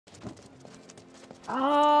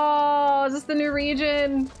Oh, is this the new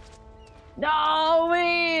region? No,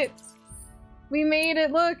 wait! We made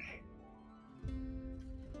it, look!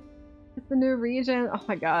 It's the new region. Oh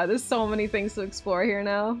my god, there's so many things to explore here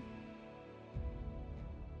now.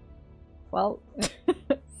 Well,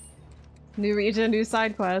 new region, new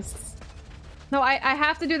side quests. No, I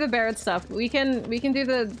have to do the Barret stuff. We can do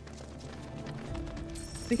the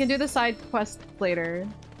side quest later.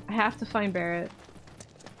 I have to find Barret.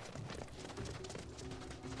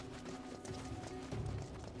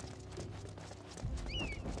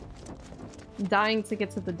 I'm dying to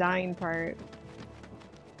get to the Dyne part.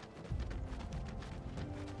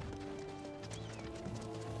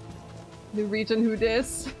 New region, who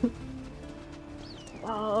dis?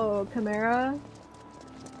 Oh, Chimera.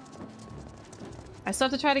 I still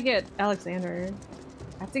have to try to get Alexander.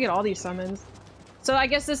 I have to get all these summons. So I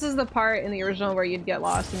guess this is the part in the original where you'd get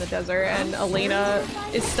lost in the desert, and Elena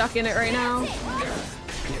is stuck in it right now.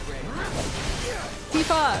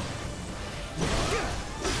 Tifa!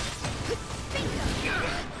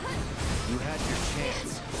 You had your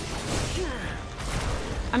chance.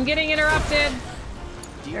 I'm getting interrupted.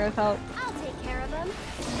 Earth help. I'll take care of them.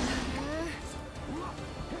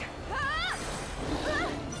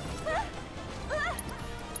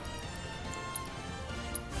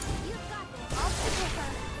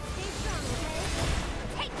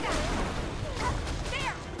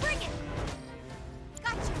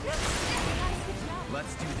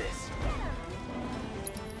 Let's do this.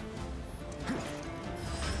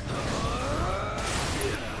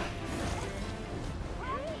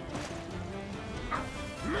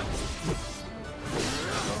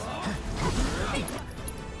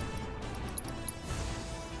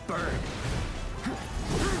 Burn.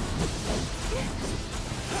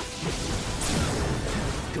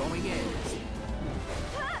 Going in.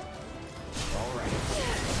 All right.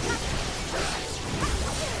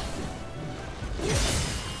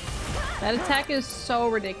 That attack is so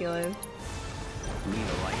ridiculous. Need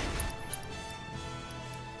a light.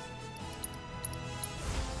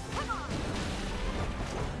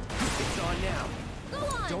 It's on now. Go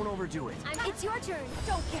on. Don't overdo it. It's your turn.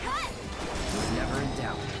 Don't get cut. Never in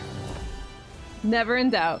doubt. Never in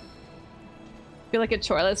doubt. Feel like a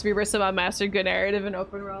chore. Let's Rebirth somehow master good narrative in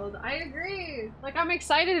open world. I agree. Like, I'm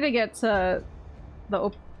excited to get to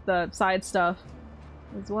the side stuff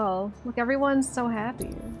as well. Look, everyone's so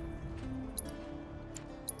happy.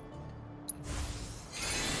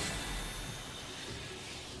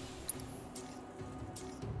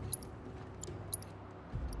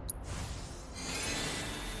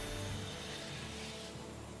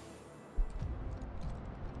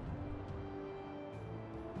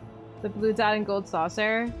 The blue dot and gold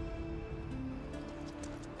saucer.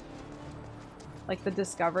 Like the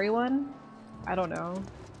discovery one? I don't know.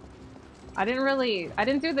 I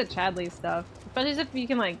didn't do the Chadley stuff. Especially if you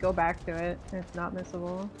can like go back to it and it's not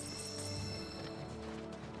missable.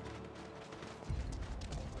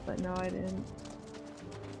 But no, I didn't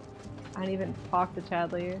even talk to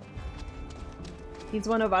Chadley. He's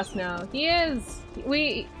one of us now. He is!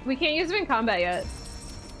 We can't use him in combat yet.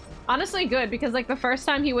 Honestly good, because like the first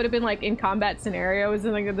time he would have been like in combat scenario was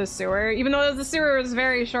in like the sewer. Even though the sewer was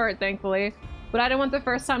very short, thankfully. But I didn't want the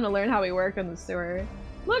first time to learn how he worked in the sewer.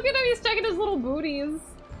 Look at him, he's checking his little booties.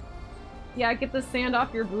 Yeah, get the sand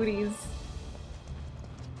off your booties.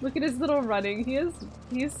 Look at his little running. He's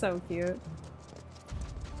so cute.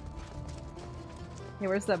 Hey,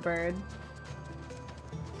 where's that bird?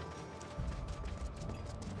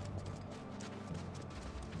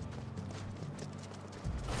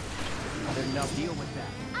 Now deal with that.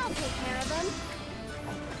 I'll take care of them.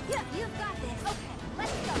 Yeah, you've got this. Okay,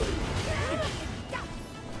 let's go.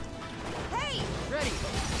 Hey! Ready.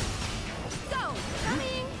 Go!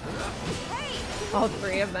 Coming! Hey! All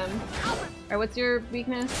three of them. Alright, what's your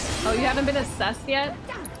weakness? Oh, you haven't been assessed yet?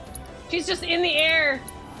 She's just in the air!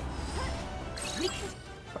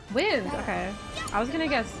 Wind, okay. I was gonna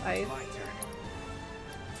guess ice.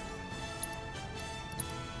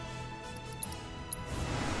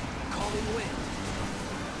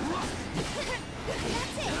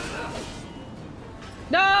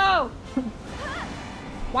 No!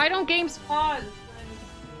 Why don't games pause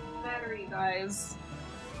when battery dies?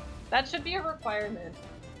 That should be a requirement.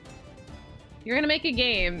 You're gonna make a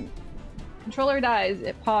game. Controller dies,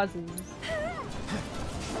 it pauses.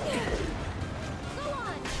 Go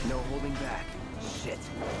on! No holding back. Shit.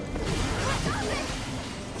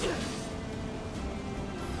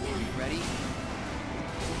 Ready?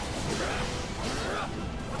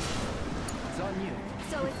 It's on you.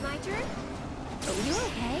 So it's my turn? Oh, you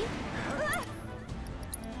okay?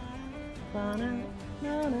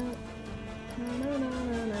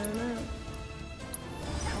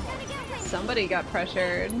 Somebody got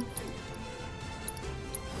pressured.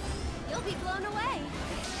 You'll be blown away.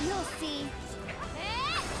 You'll see.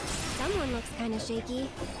 Someone looks kind of shaky.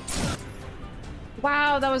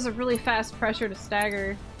 Wow, that was a really fast pressure to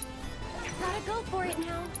stagger. Gotta go for it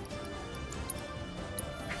now.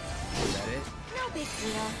 Is that it? No big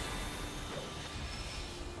deal.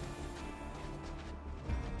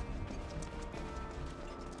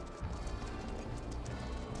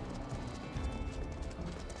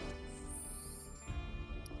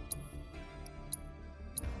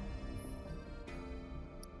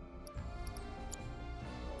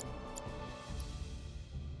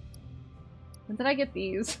 When did I get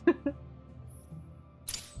these?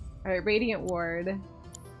 Alright, Radiant Ward. And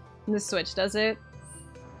the Switch does it.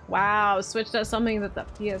 Wow, Switch does something that the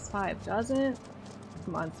PS5 doesn't?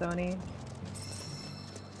 Come on, Sony.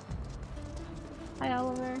 Hi,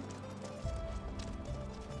 Oliver.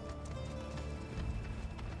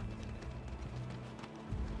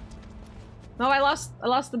 No, I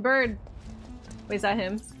lost the bird. Wait, is that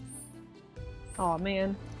him? Oh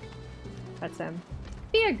man. That's him.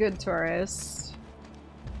 Be a good tourist.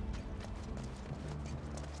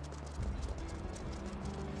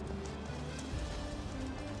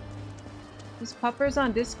 Is Puppers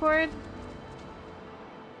on Discord?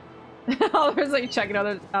 Oliver's like checking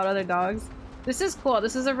out other dogs. This is cool.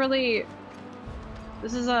 This is a really...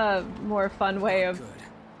 This is a more fun way of... Good.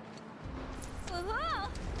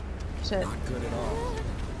 Shit. Not good at all.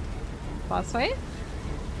 Boss fight?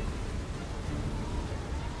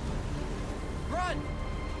 Run!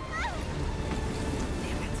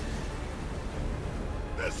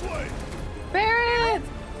 This way! Barret!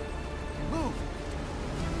 Move!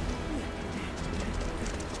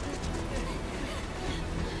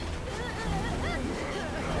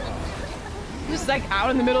 Just like out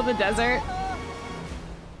in the middle of the desert.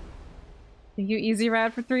 You easy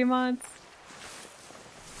rad for 3 months?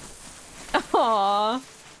 Aww.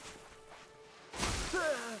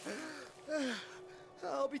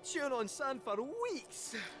 I'll be chewing on sand for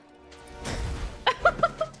weeks.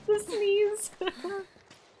 The sneeze.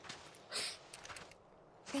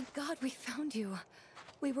 Thank God we found you.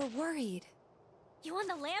 We were worried. You on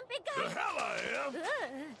the lamp, big The guy? hell I am!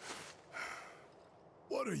 Ugh.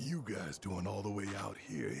 What are you guys doing all the way out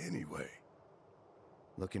here anyway?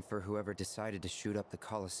 Looking for whoever decided to shoot up the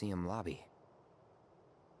Coliseum lobby.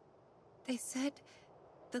 They said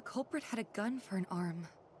the culprit had a gun for an arm.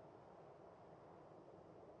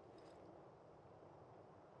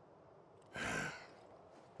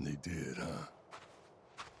 They did, huh?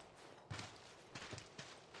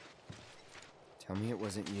 Tell me it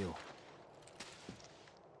wasn't you.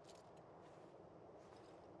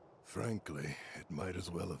 Frankly, it might as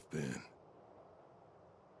well have been.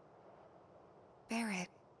 Barret,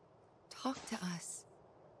 talk to us.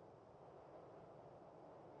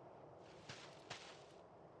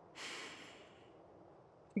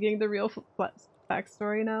 You're getting the real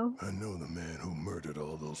backstory now? I know the man who murdered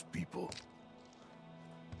all those people.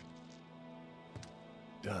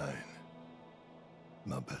 Dyne.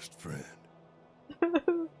 My best friend.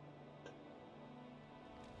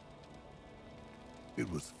 It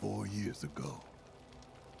was 4 years ago.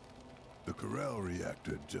 The Corral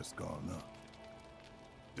reactor had just gone up.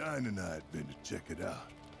 Dyne and I had been to check it out,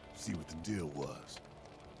 see what the deal was.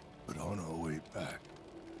 But on our way back...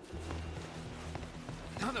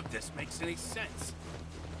 None of this makes any sense.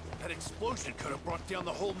 That explosion could have brought down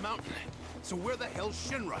the whole mountain. So where the hell's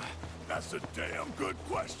Shinra? That's a damn good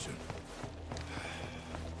question.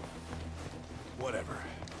 Whatever.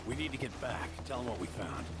 We need to get back. Tell them what we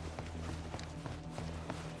found.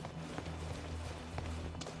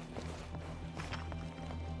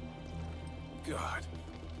 God,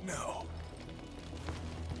 no.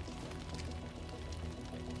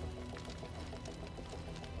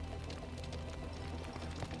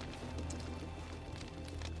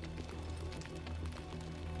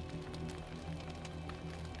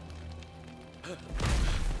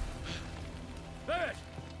 Barret!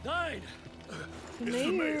 Dyne! It's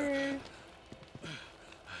the mayor.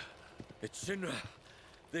 It's Shinra.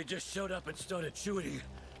 They just showed up and started shooting.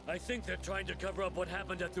 I think they're trying to cover up what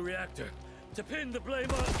happened at the reactor. To pin the blame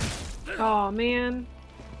on... Oh man.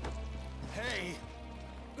 Hey!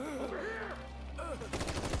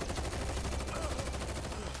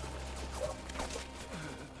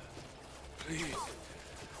 Please.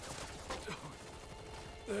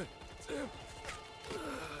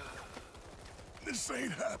 This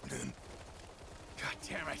ain't happening. God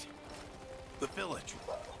damn it. The village.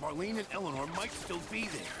 Marlene and Eleanor might still be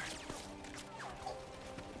there.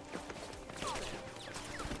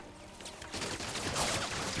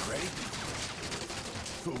 You ready?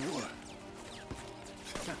 For what?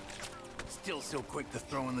 still so quick to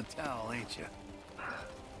throw in the towel, ain't you?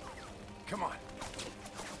 Come on.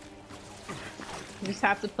 You just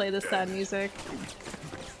have to play the sad music.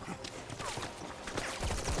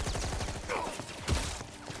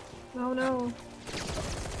 Oh no.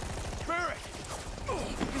 Barret!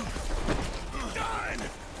 Dyne!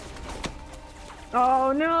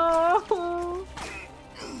 Oh no!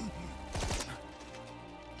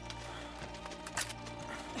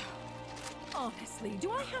 Honestly,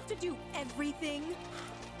 do I have to do everything?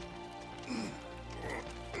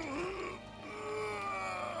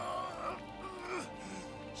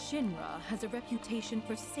 Shinra has a reputation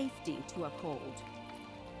for safety to uphold,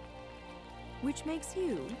 which makes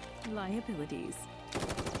you liabilities.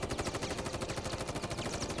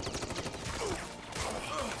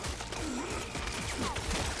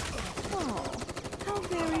 Oh, how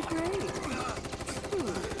very brave.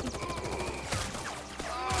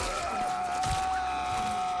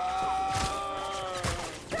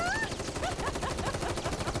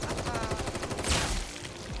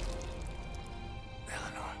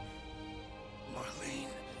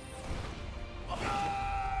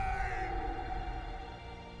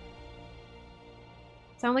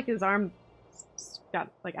 Sound like his arm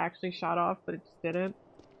got like actually shot off, but it just didn't.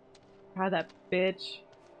 God, that bitch.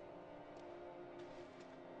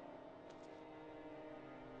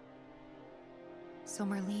 So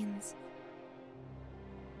Marlene's...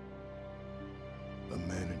 I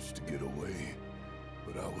managed to get away,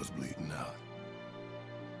 but I was bleeding out.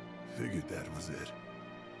 Figured that was it.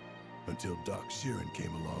 Until Doc Sheeran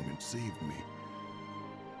came along and saved me.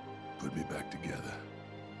 Put me back together.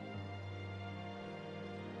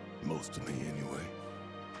 Most of me, anyway.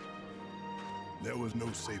 There was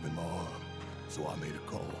no saving my arm, so I made a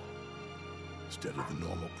call. Instead of the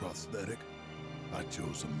normal prosthetic, I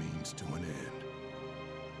chose a means to an end.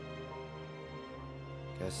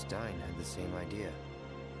 Guess Dyne had the same idea.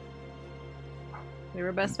 They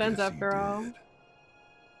were best friends after all.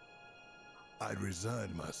 I'd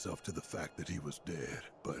resigned myself to the fact that he was dead,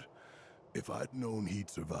 but if I'd known he'd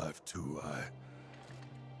survive too,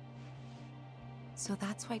 So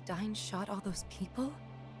that's why Dyne shot all those people?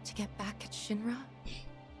 To get back at Shinra?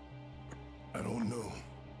 I don't know.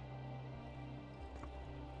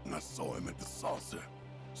 I saw him at the saucer.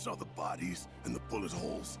 Saw the bodies and the bullet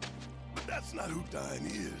holes. But that's not who Dyne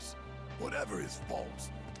is. Whatever his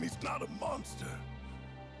faults, he's not a monster.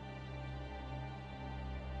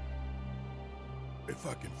 If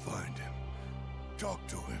I can find him, talk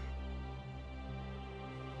to him,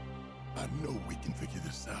 I know we can figure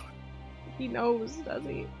this out. He knows, does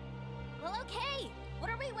he? Well, okay. What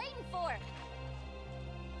are we waiting for?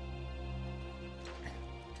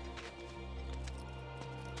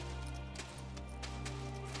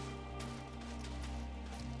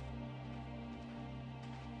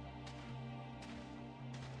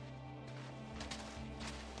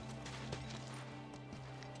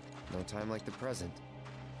 No time like the present.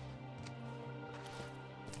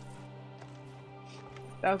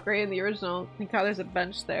 Oh, great in the original. Thank God there's a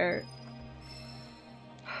bench there.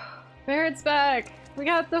 Barret's back! We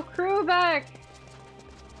got the crew back!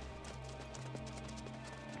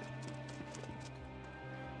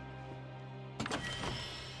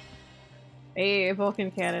 A Vulcan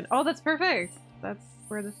cannon. Oh, that's perfect! That's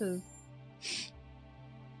where this is.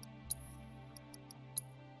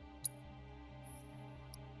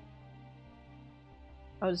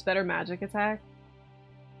 Oh, just better magic attack?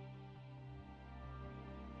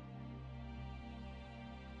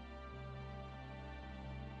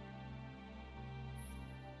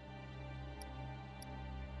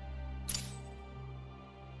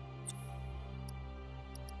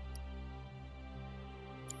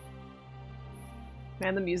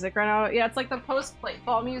 Man, the music right now. Yeah, it's like the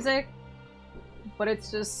post-Platefall music, but it's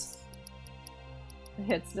just... it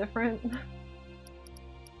hits different.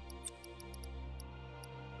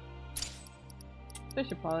 I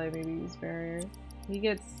should probably maybe use Barrier. He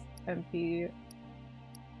gets MP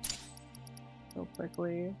so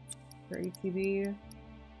quickly for ATB.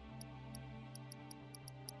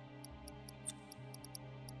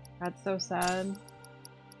 That's so sad.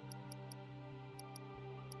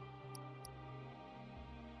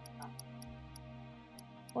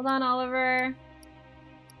 Hold on, Oliver.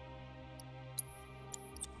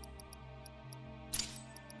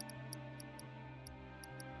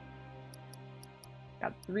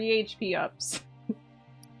 Got 3 HP ups.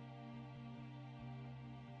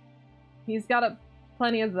 He's got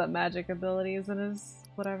plenty of the magic abilities in his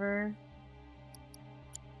whatever.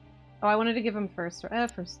 Oh, I wanted to give him first strike.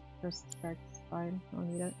 Fine, I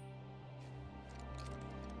don't need it.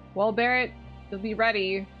 Well, Barret, you'll be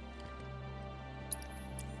ready.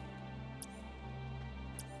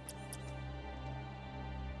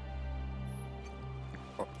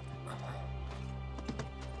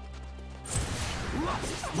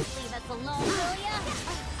 Leave us alone, will ya?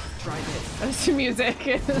 Try this. That's the music.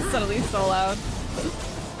 It's suddenly so loud.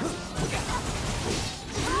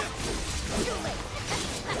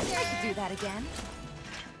 I could do that again.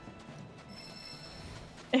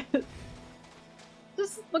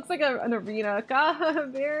 Just looks like an arena.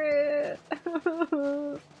 God, Barret.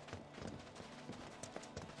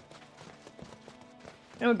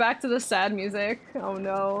 And back to the sad music. Oh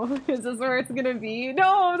no. Is this where it's gonna be?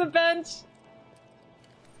 No, the bench!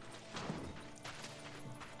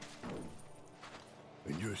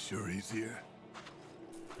 And you're sure he's here?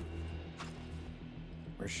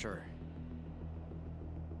 We're sure.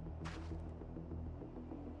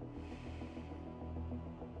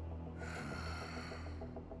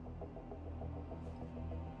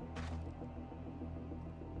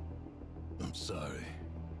 I'm sorry,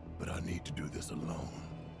 but I need to do this alone.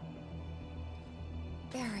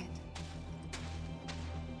 Barret.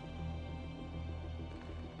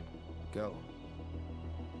 Go.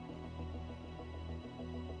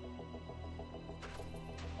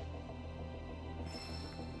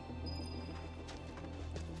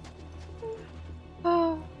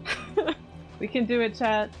 Oh. We can do it,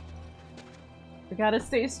 chat. We gotta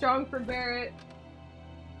stay strong for Barret.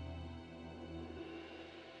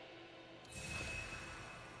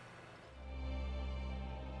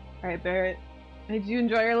 Alright, Barret. Did you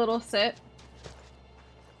enjoy your little sit?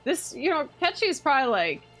 This, you know, Ketchy's probably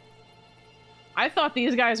like... I thought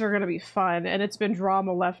these guys were gonna be fun, and it's been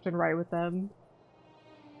drama left and right with them.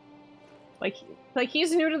 Like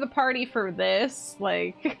he's new to the party for this,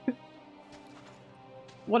 like...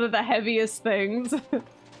 one of the heaviest things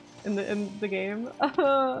in the game.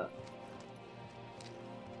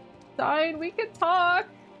 Dyne, we can talk!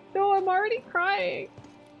 No, I'm already crying!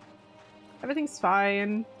 Everything's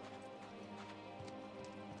fine.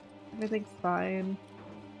 Everything's fine.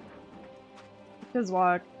 Just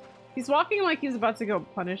walk. He's walking like he's about to go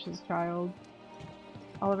punish his child.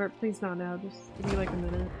 Oliver, please not now. Just give me like a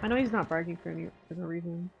minute. I know he's not barking for no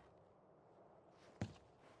reason.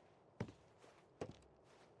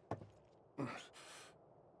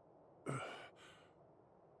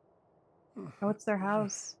 Oh, it's their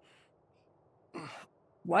house.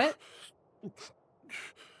 What? What's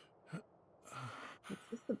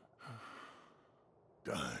this about?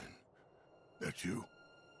 Dyne, that you?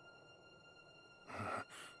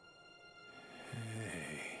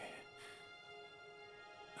 Hey.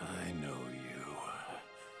 I know you.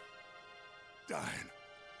 Dyne.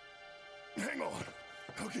 Hang on.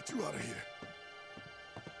 I'll get you out of here.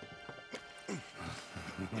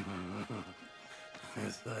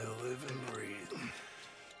 As I live and breathe,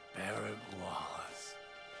 Barret Wallace.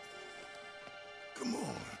 Come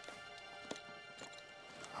on.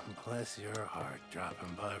 Bless your heart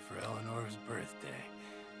dropping by for Eleanor's birthday.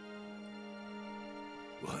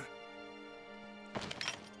 What?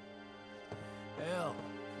 Hell,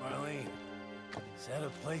 Marlene, set a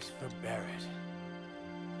place for Barret.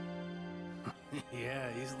 Yeah,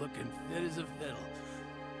 he's looking fit as a fiddle.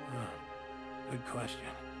 Huh. Good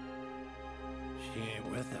question. She ain't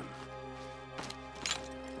with him.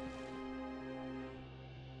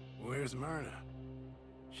 Where's Myrna?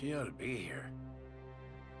 She ought to be here.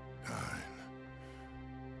 Dyne.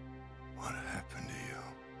 What happened to you?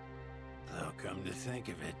 Though come to think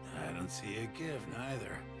of it, I don't see a gift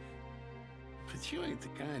neither. But you ain't the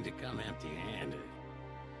kind to come empty-handed.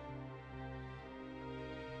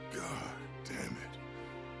 God damn it.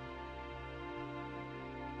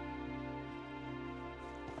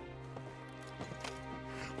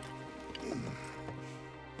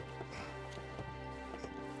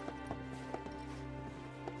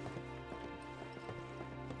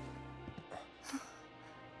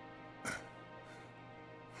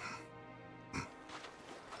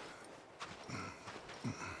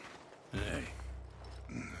 Hey.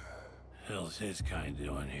 Hell's his kind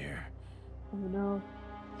doing here? Oh no.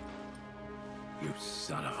 You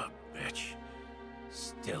son of a bitch.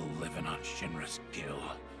 Still living on Shinra's gill.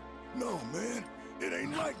 No, man. It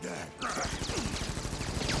ain't like that.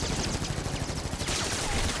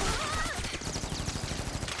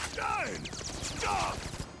 Dyne! Stop!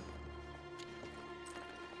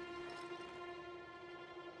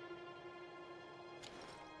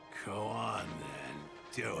 Go on, then.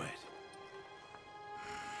 Do it.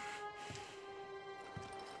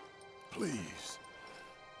 Please.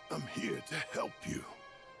 I'm here to help you.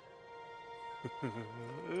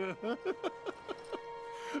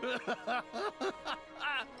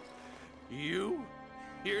 You?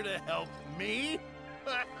 Here to help me?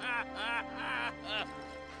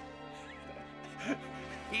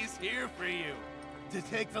 He's here for you. To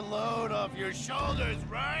take the load off your shoulders,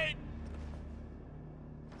 right?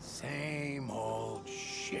 Same old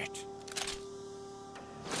shit.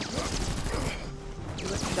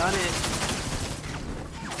 You've done it.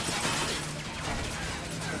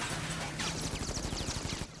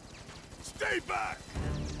 Stay back!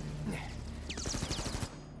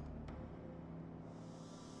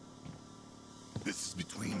 This is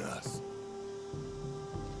between us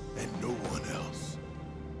and no one else.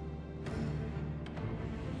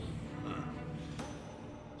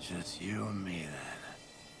 Just you and me then.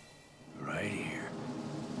 Right here.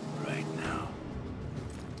 Right now.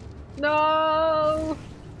 No!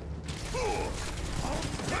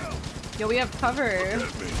 Yo, we have cover.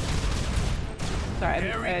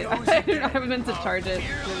 Sorry, I haven't meant to charge it.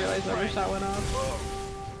 I realized my shot went off.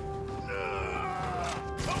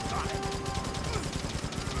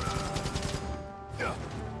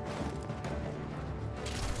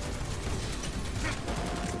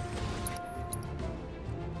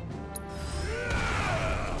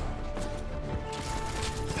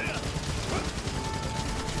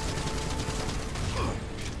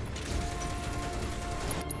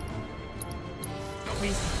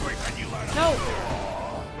 No!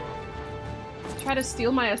 Try to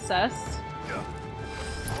steal my assess.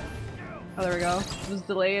 Oh, there we go. It was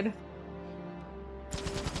delayed.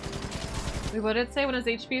 Wait, what did it say? When his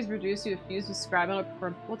HP is reduced, you fuse with scrap metal.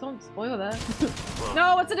 Well, don't spoil that.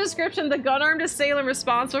 No, what's the description? The gun-armed assailant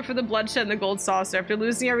responsible for the bloodshed and the gold saucer. After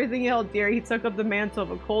losing everything he held dear, he took up the mantle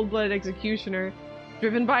of a cold-blooded executioner.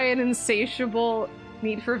 Driven by an insatiable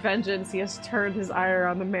need for vengeance, he has turned his ire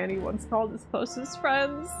on the man he once called his closest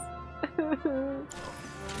friends.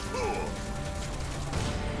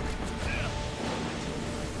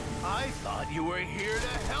 I thought you were here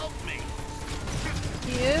to help me.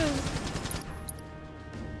 He is.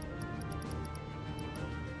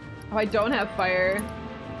 Oh, I don't have fire.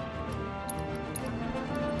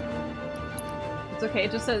 It's okay,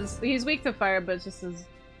 it just says he's weak to fire, but it just says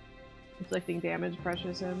inflicting damage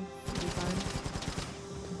pressures him. It'll be fine.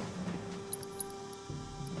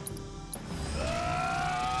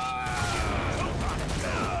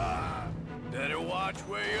 Better watch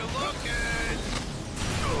where you're looking.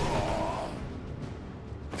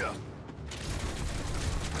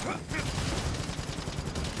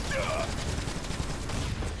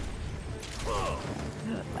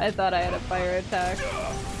 I thought I had a fire attack.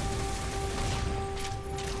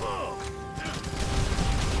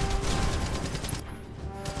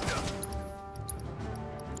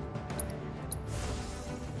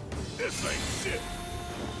 This ain't shit.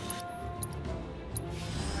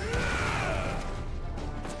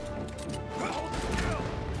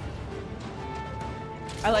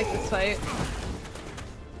 I like this fight.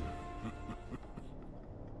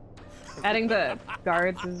 Adding the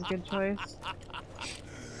guards is a good choice.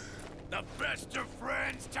 The best of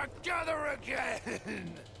friends together again!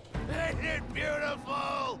 Ain't it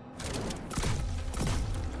beautiful?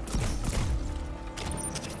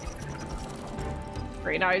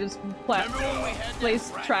 Right now I just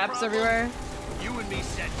place traps everywhere. You and me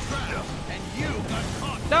set traps, and you got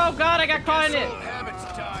caught. No, God, I got caught in it! Old habits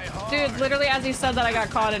die hard. Dude, literally as he said that, I got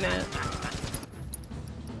caught in it.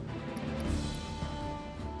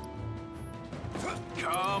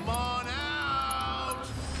 Come on out!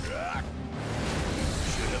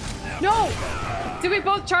 No! Did we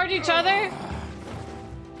both charge each other?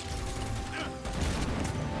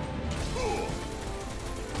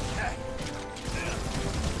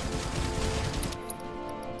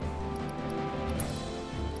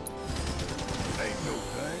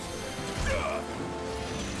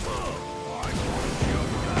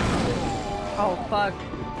 Oh, fuck.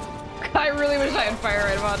 I really wish I had fire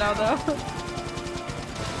right about now, though.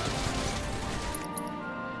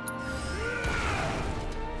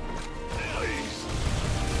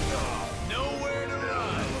 Nowhere to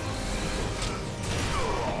run.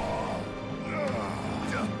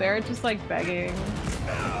 Barret just like begging.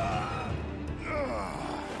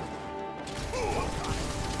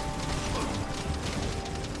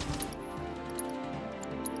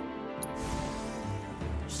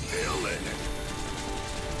 Still in it.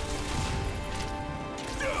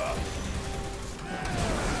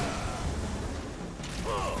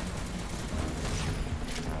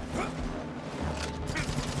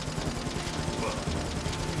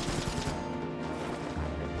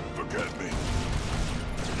 Forget me.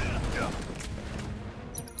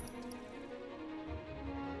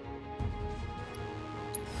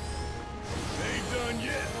 Ain't done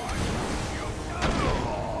yet.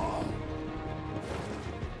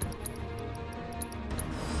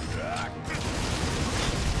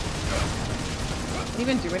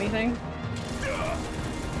 Even do anything?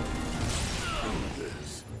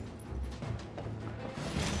 This.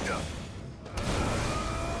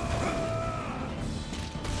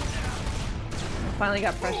 Finally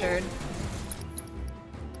got pressured.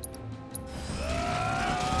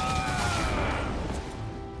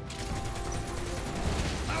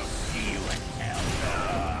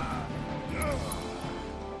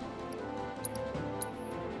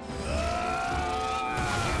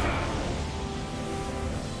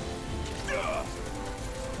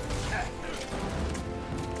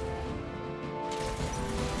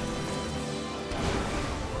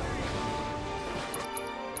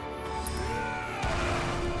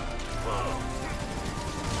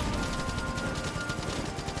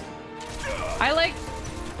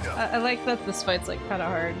 I like that this fight's like kind of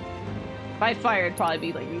hard. If I fired, it'd probably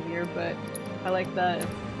be like easier, but I like that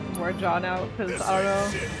it's more drawn out because I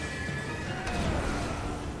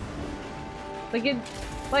don't know.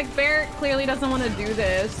 Like Barret clearly doesn't want to do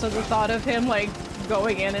this, so the thought of him like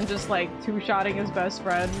going in and just like two-shotting his best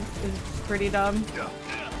friend is pretty dumb.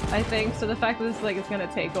 I think so. The fact that this like it's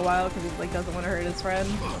gonna take a while because he like doesn't want to hurt his friend.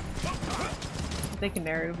 I think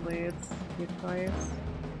narratively it's a good choice.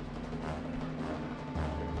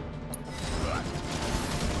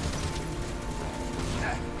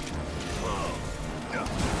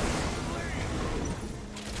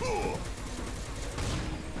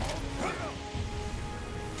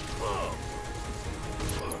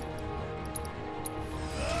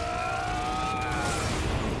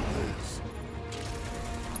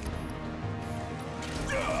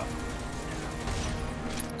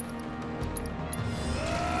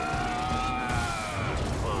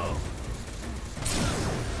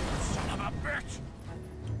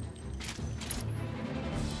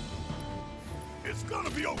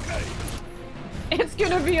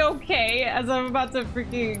 Okay, as I'm about to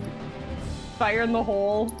freaking fire in the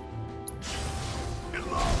hole.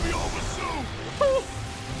 It'll all be over soon.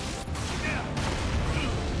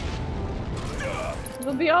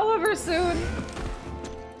 It'll be all over soon.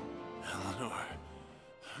 Eleanor,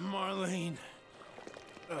 Marlene,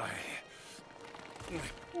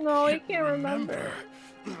 no, I can't remember.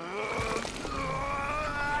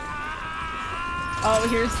 Oh,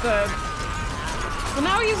 here's the. Well,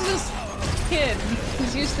 now he's just. Kid.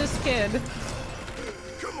 He's useless kid.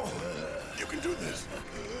 Come on. You can do this.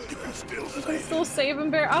 You can still save. You can still save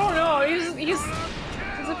him, Barret. I don't know. He's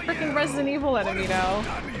a freaking Resident Evil enemy now.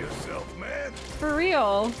 Yourself, man. For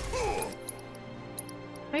real. Can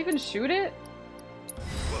I even shoot it?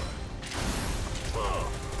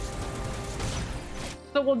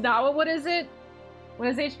 So well now what is it?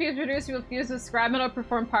 When his HP is reduced, he will fuse with scrap metal to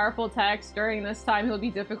perform powerful attacks. During this time, he'll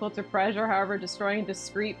be difficult to pressure. However, destroying a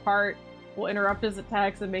discrete part will interrupt his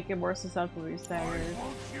attacks and make him more susceptible to staggered.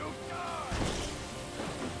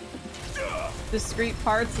 Discrete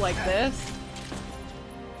parts like this?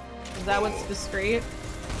 Is that what's discrete?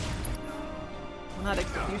 I'm not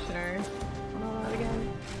executioner. I don't know that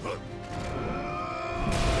again.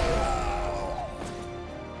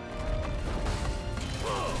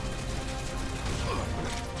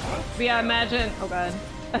 But yeah, imagine. Oh god.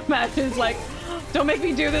 Imagine it's like, don't make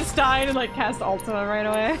me do this, Dyne, and like cast Ultima right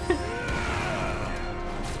away.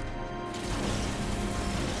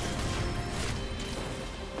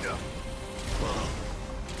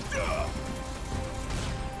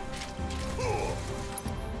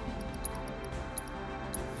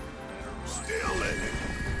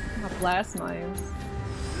 Blast mines.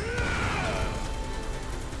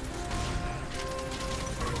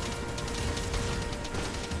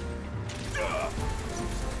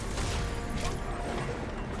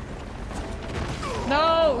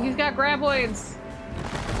 No, he's got graboids.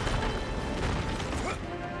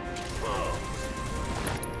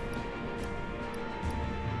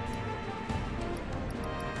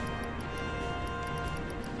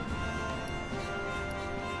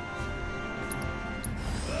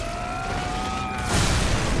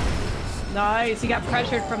 Nice, he got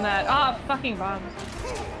pressured from that. Ah, oh, fucking bombs.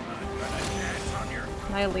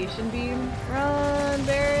 Annihilation beam. Run,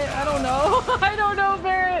 Barret. I don't know. I don't know,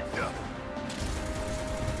 Barret.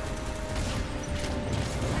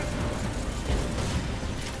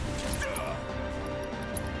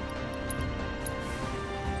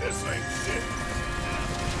 This ain't shit.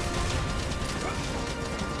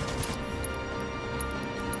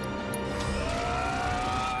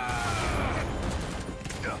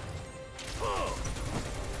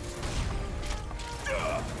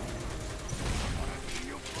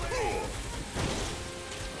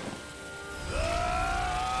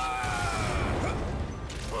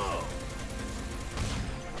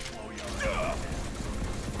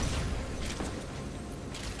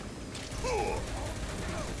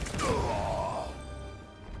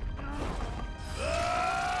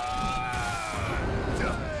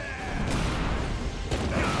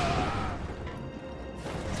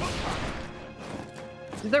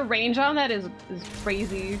 The range on that is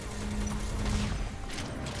crazy.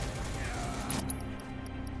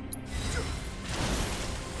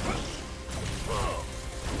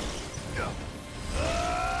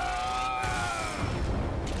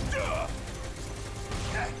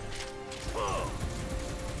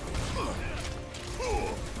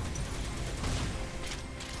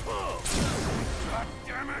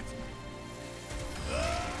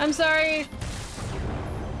 I'm sorry.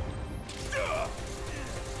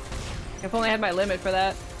 If only I had my limit for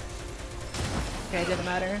that. Okay, it didn't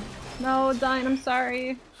matter. No, Dyne, I'm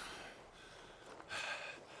sorry.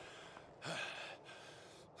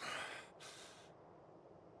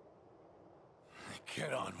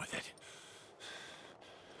 Get on with it.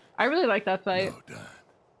 I really like that fight. No, Dyne.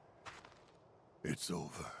 It's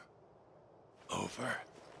over. Over?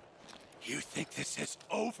 You think this is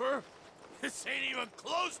over? This ain't even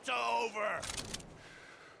close to over!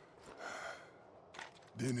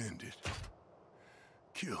 Then end it.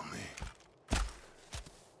 Kill me.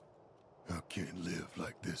 I can't live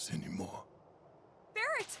like this anymore.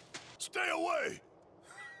 Barret! Stay away!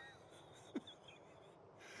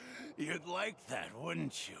 You'd like that,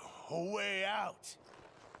 wouldn't you? A way out.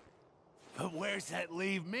 But where's that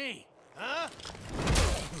leave me? Huh?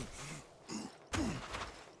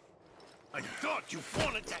 I thought you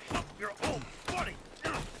wanted to help your old buddy.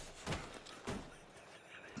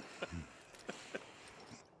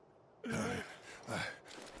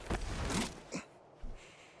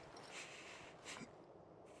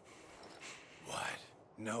 What?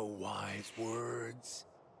 No wise words?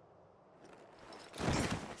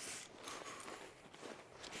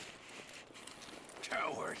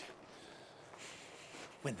 Coward.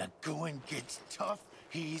 When the going gets tough,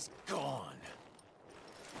 he's gone.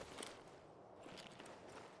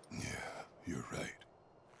 Yeah, you're right.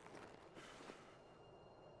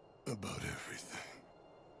 About everything.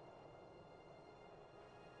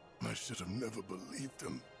 I should have never believed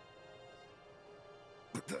him.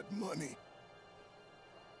 But that money...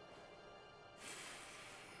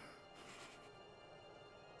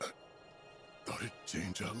 I thought it'd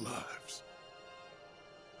change our lives.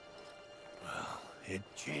 Well, it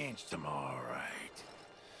changed them all right.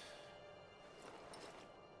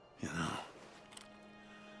 You know,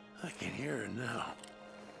 I can hear her now.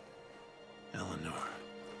 Eleanor.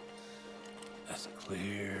 As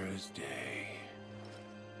clear as day.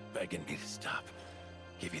 Begging me to stop.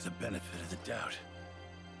 Give you the benefit of the doubt.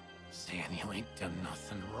 Saying you ain't done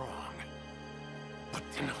nothing wrong. But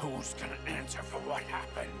then who's gonna answer for what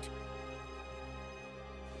happened?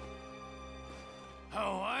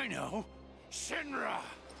 Oh, I know. Shinra!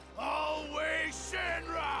 Always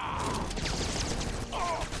Shinra!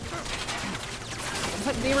 Oh.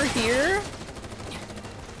 But they were here?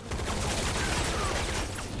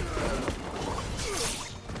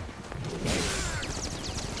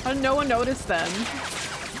 How did no one notice them?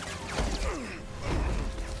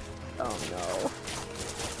 Oh no.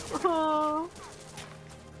 Oh.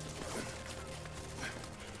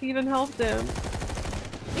 He even helped him.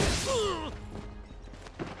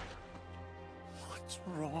 What's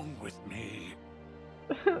wrong with me?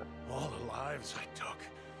 All the lives I took,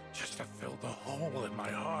 just to fill the hole in my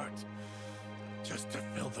heart. Just to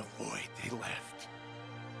fill the void they left.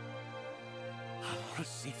 I want to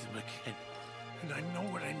see them again, and I know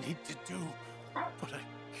what I need to do, but I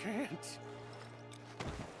can't.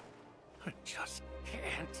 I just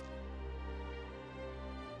can't.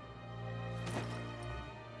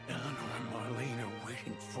 Eleanor and Marlene are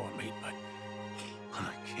waiting for me, but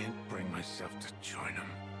I can't bring myself to join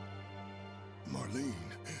them. Marlene,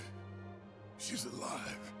 she's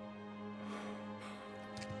alive.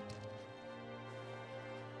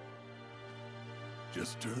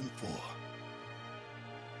 Just turned 4.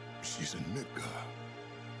 She's in Midgar.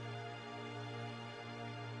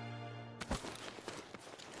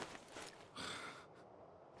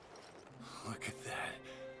 Look at that.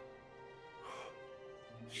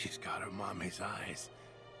 She's got her mommy's eyes.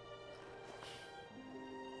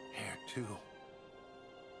 Hair, too.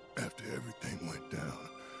 After everything went down,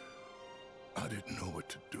 I didn't know what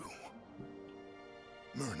to do.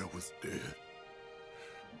 Myrna was dead.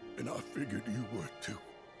 And I figured you were too.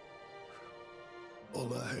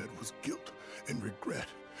 All I had was guilt and regret,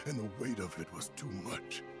 and the weight of it was too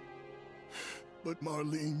much. But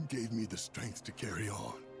Marlene gave me the strength to carry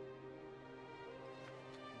on.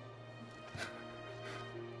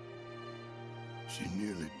 She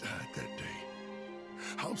nearly died that day.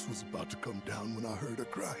 House was about to come down when I heard her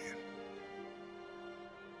crying.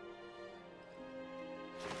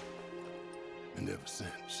 And ever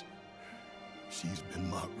since, she's been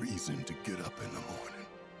my reason to get up in the morning.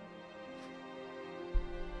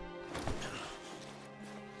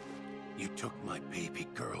 You took my baby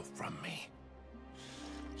girl from me.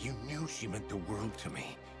 You knew she meant the world to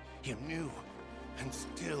me. You knew, and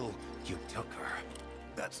still you took her.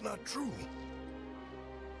 That's not true.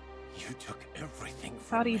 You took everything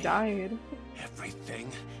from Thought he me. died.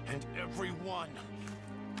 Everything and everyone.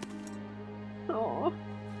 Oh.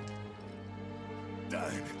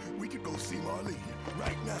 Dyne, we could go see Marlene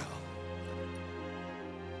right now.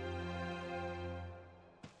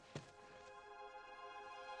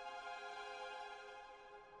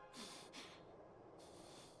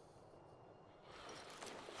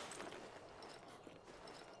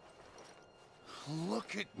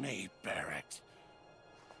 Look at me, Barret.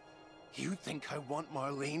 You think I want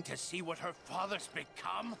Marlene to see what her father's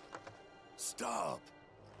become? Stop.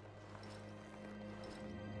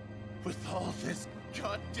 With all this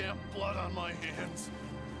goddamn blood on my hands,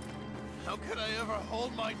 how could I ever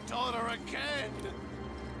hold my daughter again?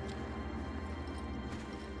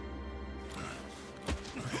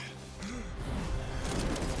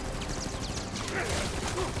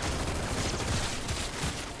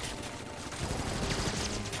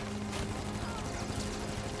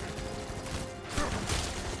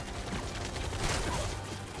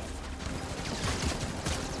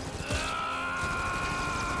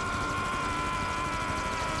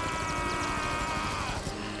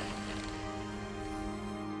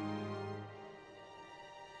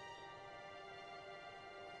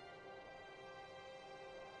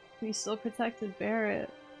 He still protected Barret.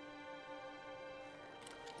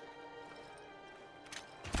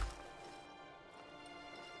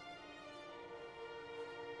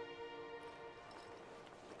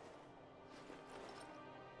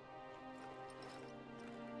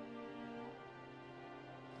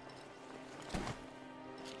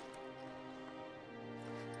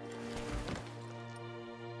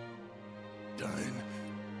 Dyne.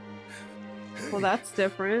 Well, that's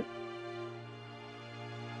different.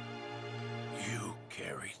 You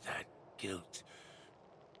carry that guilt,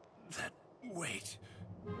 that weight.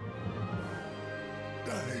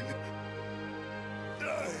 Dyne.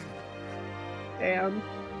 Dyne. Damn.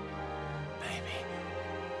 Baby,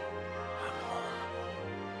 I'm home.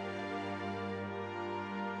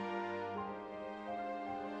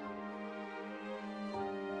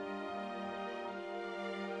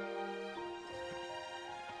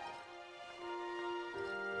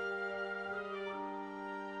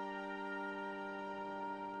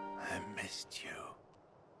 I missed you.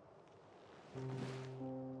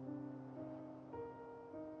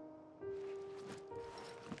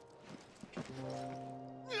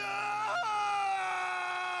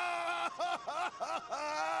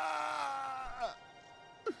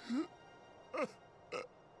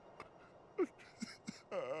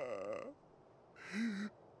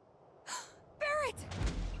 Barret!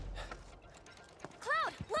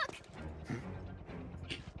 Cloud, look!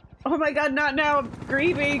 Oh my god, not now! I'm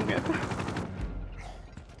grieving!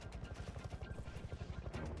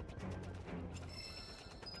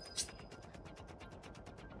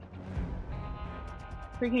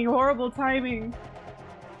 Freaking horrible timing.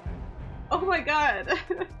 Oh my god!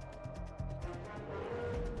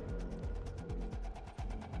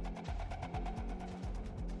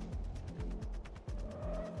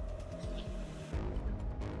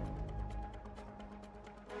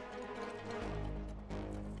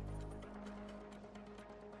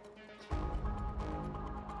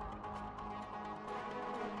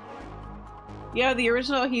 Yeah, the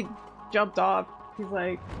original he jumped off. He's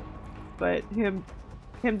like, but him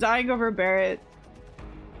dying over Barret.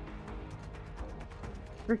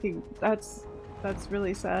 Freaking, that's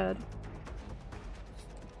really sad.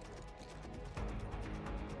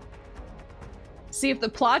 See, if the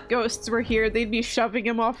plot ghosts were here, they'd be shoving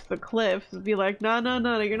him off the cliff. They'd be like, no, no,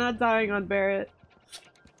 no, you're not dying on Barret.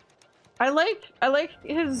 I like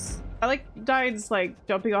Dyne's like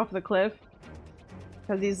jumping off the cliff.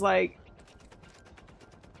 Cause he's like,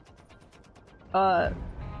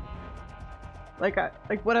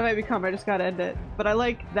 like what have I become? I just gotta end it. But I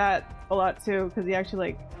like that a lot too, because he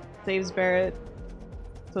actually like saves Barret.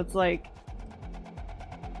 So it's like,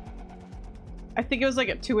 I think it was like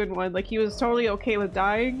a 2-in-1. Like he was totally okay with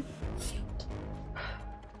dying,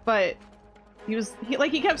 but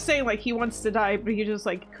he kept saying like he wants to die, but he just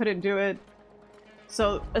like couldn't do it.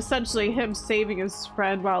 So essentially, him saving his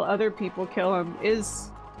friend while other people kill him is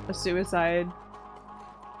a suicide,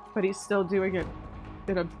 but he's still doing it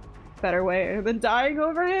in a better way than dying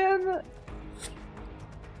over him.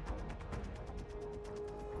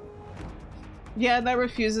 Yeah, and that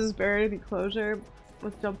refuses Barret any closure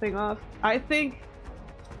with jumping off. I think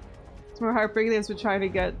it's more heartbreaking than trying to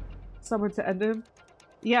get someone to end him.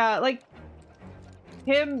 Yeah, like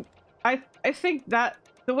him. I I think that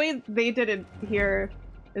the way they did it here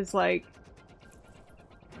is like,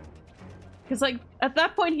 because like at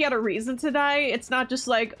that point he had a reason to die. It's not just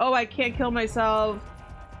like, oh, I can't kill myself.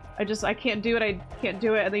 I can't do it. I can't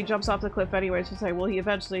do it. And then he jumps off the cliff anyway. It's just like, well, he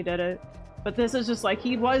eventually did it. But this is just like,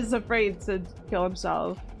 he was afraid to kill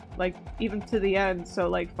himself, like even to the end. So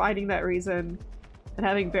like finding that reason and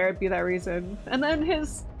having Barret be that reason. And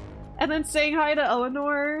then saying hi to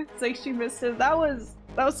Eleanor, saying she missed him. That was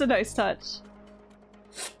a nice touch.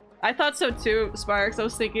 I thought so too, Sparks. I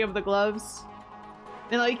was thinking of the gloves.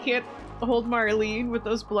 And like, he can't hold Marlene with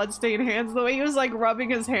those bloodstained hands. The way he was like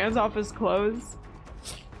rubbing his hands off his clothes.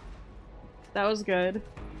 That was good.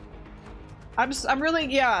 I'm really,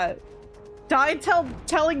 yeah. Dyne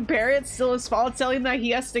telling Barret it's still his fault, telling him that he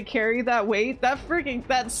has to carry that weight.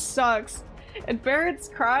 That sucks. And Barret's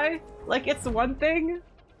cry, like it's one thing.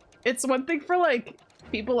 It's one thing for like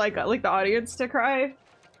people like the audience to cry.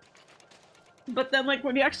 But then like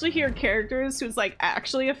when you actually hear characters who's like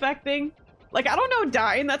actually affecting, like I don't know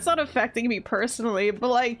Dyne, that's not affecting me personally, but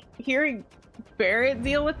like hearing Barret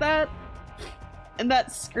deal with that and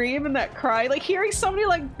that scream and that cry, like hearing somebody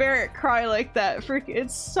like Barret cry like that, freaking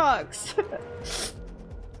it sucks.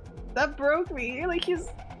 That broke me. Like he's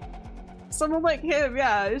someone like him,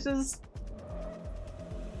 yeah, it's just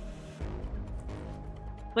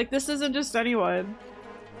like this isn't just anyone.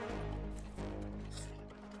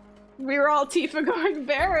 We were all Tifa going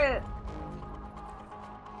Barret.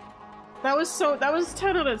 That was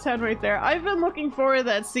 10 out of 10 right there. I've been looking forward to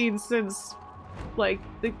that scene since like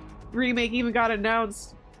the remake even got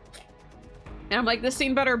announced. And I'm like, this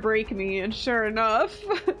scene better break me, and sure enough.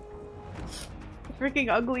 Freaking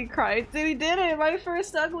ugly cry. He did it! My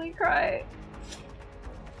first ugly cry.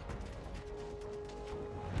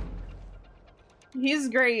 He's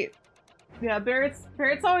great. Yeah, Barret's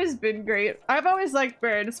always been great. I've always liked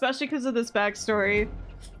Barret, especially because of this backstory.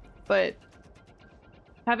 But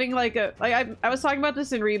having like I was talking about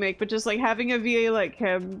this in remake, but just like having a VA like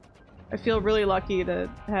him, I feel really lucky to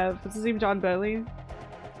have. What's his name? John Bentley.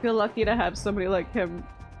 I feel lucky to have somebody like him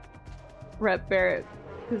rep Barret,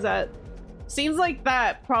 because that scenes like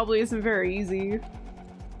that probably isn't very easy.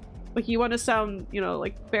 Like you want to sound, you know,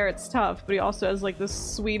 like Barret's tough, but he also has like the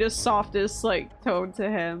sweetest, softest like tone to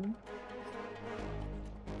him.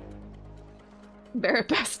 Barret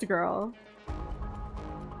best girl.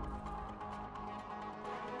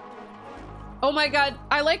 Oh my god,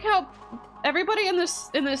 I like how everybody in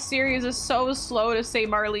this series is so slow to say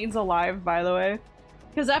Marlene's alive, by the way.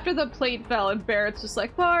 Because after the plate fell and Barret's just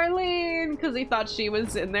like, Marlene, because he thought she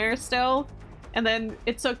was in there still. And then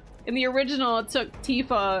it took, in the original, it took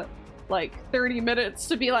Tifa like 30 minutes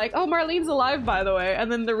to be like, oh, Marlene's alive, by the way.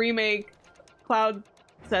 And then the remake, Cloud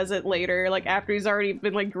says it later, like after he's already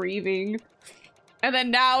been like grieving. And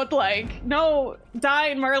then now it's like, no,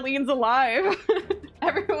 Dyne, Marlene's alive.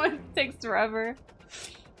 Everyone takes forever.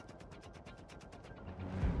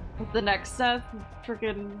 The next step,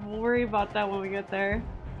 freaking, we'll worry about that when we get there.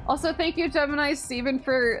 Also, thank you, Gemini Steven,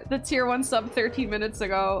 for the tier 1 sub 13 minutes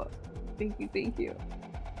ago. Thank you, thank you.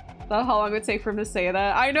 How long it would take for him to say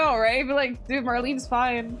that. I know, right? But like, dude, Marlene's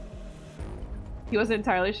fine. He wasn't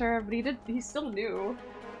entirely sure, but he still knew.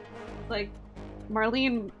 Like,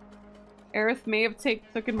 Marlene, Aerith may have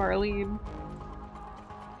taken Marlene.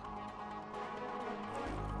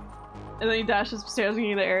 And then he dashes upstairs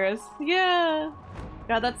getting the Aerith. Yeah!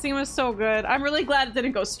 God, that scene was so good. I'm really glad it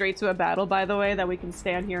didn't go straight to a battle, by the way, that we can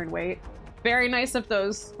stand here and wait. Very nice of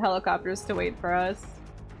those helicopters to wait for us.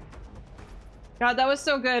 God, that was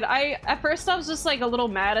so good. At first I was just like a little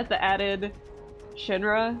mad at the added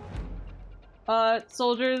Shinra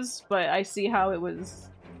soldiers, but I see how it was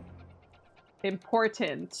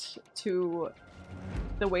important to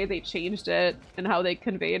the way they changed it and how they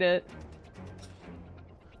conveyed it.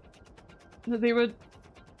 They would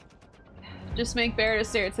just make Barret a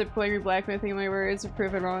stereotypical angry black man thinking my words were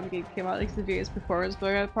proven wrong. The game came out like the VA's performance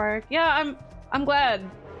blowing out the park. Yeah, I'm glad,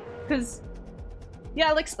 because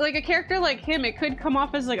yeah, like a character like him, it could come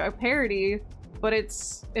off as like a parody, but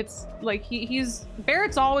it's like he's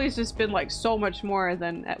Barret's always just been like so much more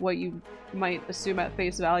than what you might assume at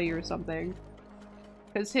face value or something.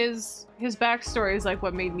 Because his backstory is like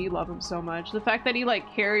what made me love him so much. The fact that he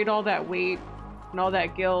like carried all that weight and all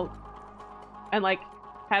that guilt, and like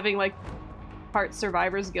having like part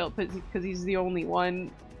survivor's guilt because he's the only one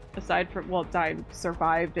aside from, well, Dyne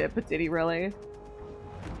survived it, but did he really?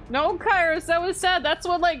 No, Kairos, that was sad. That's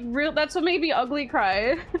what that's what made me ugly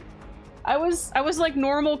cry. I was like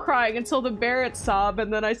normal crying until the Barret sob,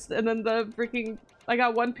 and then the freaking I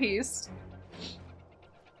got One Piece.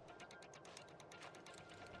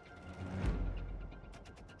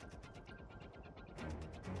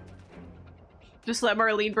 just let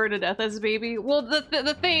Marlene burn to death as a baby. Well,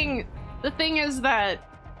 the thing is that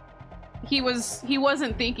he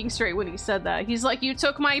wasn't thinking straight when he said that. He's like, you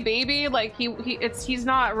took my baby. Like he's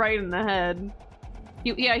not right in the head.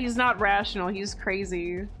 Yeah, he's not rational. He's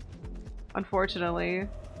crazy. Unfortunately,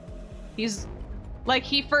 he's like,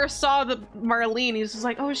 he first saw the Marlene. He's just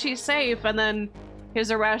like, oh, she's safe, and then his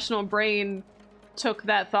irrational brain took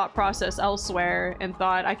that thought process elsewhere and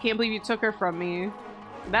thought, I can't believe you took her from me.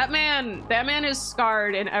 That man is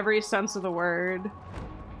scarred in every sense of the word.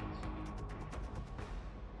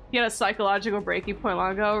 He had a psychological breaking point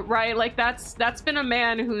long ago, right? Like that's been a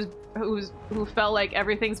man who felt like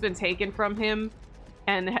everything's been taken from him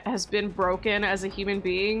and has been broken as a human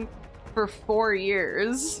being for 4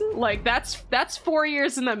 years. Like that's 4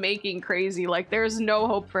 years in the making. Crazy. Like there's no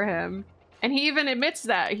hope for him. And he even admits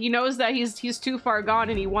that. He knows that he's too far gone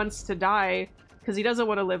and he wants to die because he doesn't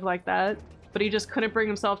want to live like that. But he just couldn't bring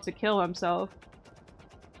himself to kill himself.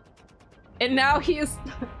 And now he's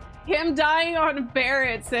him dying on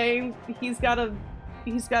Barret, saying he's gotta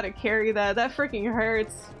carry that. That freaking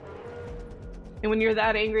hurts. And when you're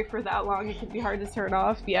that angry for that long, it can be hard to turn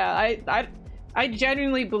off. Yeah, I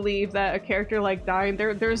genuinely believe that a character like Dyne,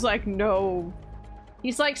 there's like no...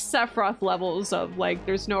 He's like Sephiroth levels of like,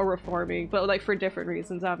 there's no reforming, but like for different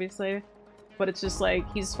reasons, obviously. But it's just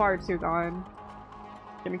like, he's far too gone.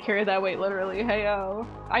 Gonna carry that weight literally, hey-o.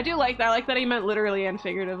 I do like that. I like that he meant literally and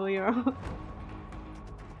figuratively, you know?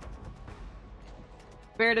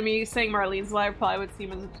 Fair to me, saying Marlene's alive probably would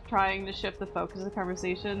seem as trying to shift the focus of the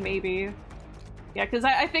conversation, maybe. Yeah, because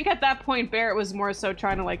I think at that point, Barret was more so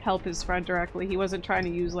trying to like help his friend directly. He wasn't trying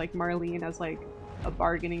to use like Marlene as like a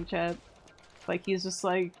bargaining chip. Like, he's just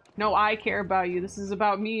like, no, I care about you. This is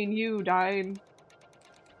about me and you, Dyne.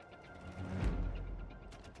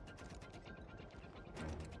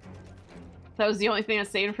 That was the only thing that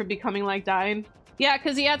saved him from becoming like Dyne. Yeah,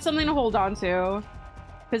 because he had something to hold on to.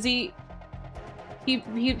 Because he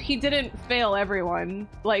didn't fail everyone.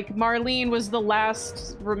 Like, Marlene was the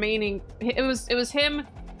last remaining... It was him...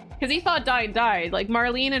 Because he thought Dyne died. Like,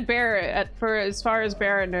 Marlene and Barret, for as far as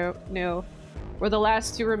Barret knew, were the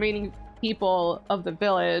last two remaining people of the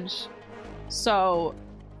village. So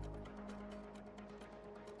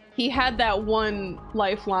he had that one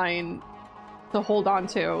lifeline to hold on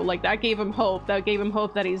to. Like, that gave him hope. That gave him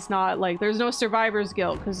hope that he's not like, there's no survivor's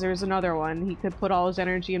guilt because there's another one. He could put all his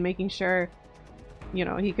energy in making sure, you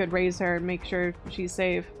know, he could raise her and make sure she's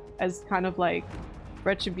safe as kind of like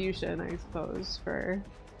retribution, I suppose, for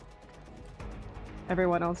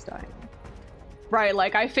everyone else dying. Right,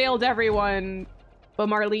 like, I failed everyone, but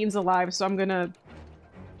Marlene's alive, so I'm gonna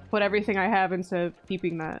put everything I have into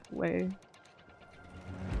keeping that way.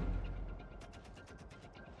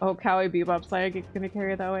 Oh, Cowboy Bebop's like gonna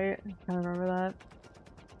carry it that way. I remember that.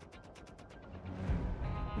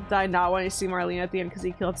 Dyne not wanting to see Marlene at the end because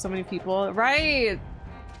he killed so many people. Right!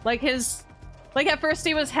 Like at first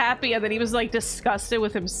he was happy and then he was like disgusted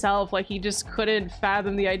with himself. Like he just couldn't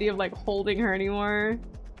fathom the idea of like holding her anymore.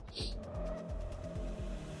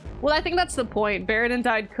 Well, I think that's the point. Barret and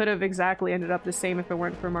Dyne could have exactly ended up the same if it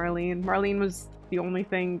weren't for Marlene. Marlene was the only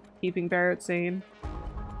thing keeping Barret sane.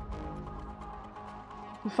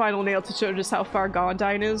 The final nail to show just how far gone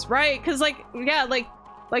Dyne is. Right, because like, yeah,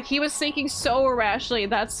 like he was thinking so irrationally.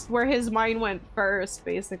 That's where his mind went first,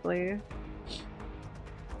 basically.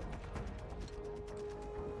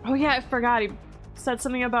 Oh yeah, I forgot. He said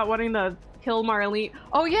something about wanting to kill Marlene.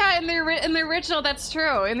 Oh yeah, in the original, that's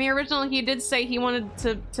true. In the original, he did say he wanted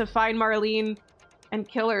to find Marlene and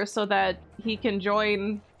kill her so that he can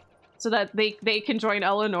join, so that they can join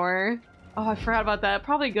Eleanor. Oh, I forgot about that.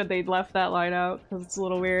 Probably good they left that line out because it's a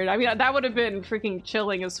little weird. I mean, that would have been freaking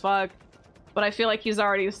chilling as fuck. But I feel like he's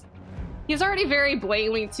already very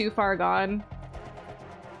blatantly too far gone.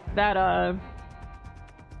 That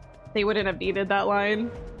they wouldn't have needed that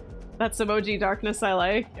line. That's emoji darkness I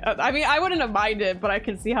like. I mean, I wouldn't have minded, but I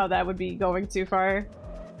can see how that would be going too far.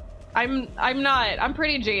 I'm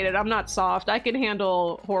pretty jaded. I'm not soft. I can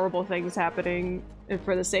handle horrible things happening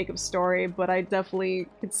for the sake of story, but I definitely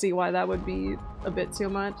could see why that would be a bit too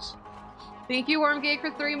much. Thank you, Wormgate,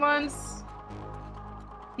 for 3 months.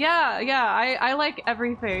 Yeah, I like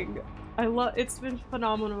everything. It's been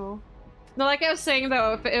phenomenal. No, like I was saying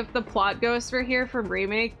though, if the plot ghosts were here from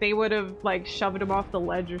Remake, they would have like shoved him off the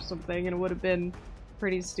ledge or something and it would have been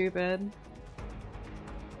pretty stupid.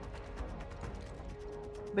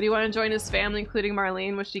 But he wanted to join his family, including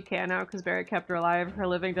Marlene, which he can now because Barret kept her alive. Her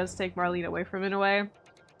living does take Marlene away from him in a way.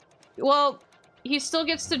 Well, he still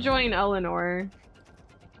gets to join Eleanor.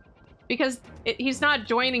 Because he's not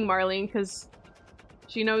joining Marlene because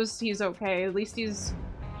she knows he's okay. At least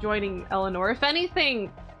joining Eleanor. If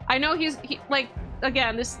anything, I know like,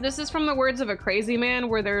 again, this is from the words of a crazy man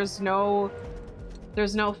where there's no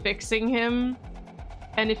fixing him.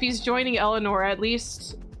 And if he's joining Eleanor, at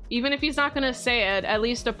least, even if he's not gonna say it, at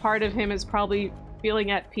least a part of him is probably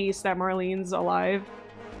feeling at peace that Marlene's alive.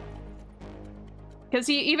 Because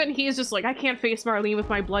he's just like, I can't face Marlene with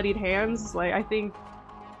my bloodied hands. Like, I think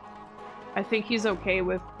he's okay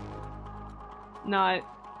with not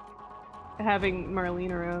having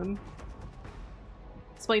Marlene around.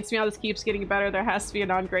 Explains to me how this keeps getting better. There has to be a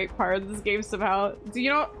non-great part of this game somehow. Do you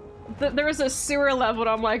know, there was a sewer level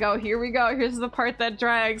and I'm like, oh, here we go. Here's the part that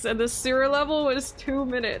drags. And the sewer level was 2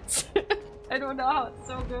 minutes. I don't know how it's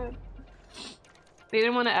so good. They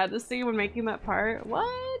didn't want to add this scene when making that part.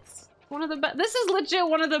 What? One of the best. This is legit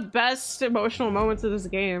one of the best emotional moments of this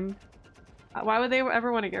game. Why would they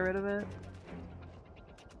ever want to get rid of it?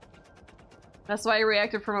 That's why he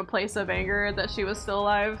reacted from a place of anger that she was still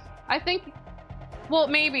alive. I think, well,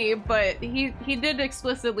 maybe, but he did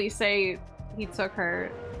explicitly say he took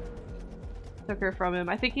her from him.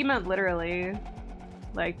 I think he meant literally,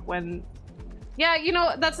 like when, yeah, you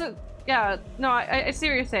know, that's a, yeah, no, I see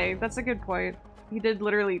what you're saying. That's a good point. He did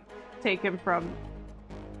literally take him from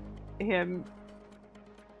him,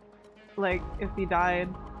 like, if he died.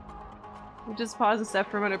 We just pause a step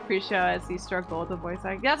for a moment to appreciate as he struggled with the voice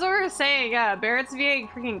acting. That's what we were saying, yeah. Barrett's VA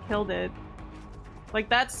freaking killed it. Like,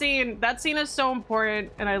 that scene is so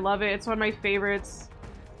important, and I love it. It's one of my favorites.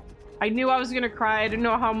 I knew I was gonna cry. I didn't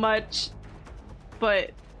know how much, but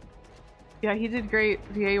yeah, he did great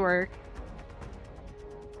VA work.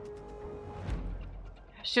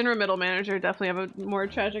 Shinra middle manager definitely have a more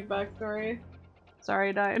tragic backstory.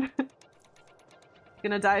 Sorry, Dyne.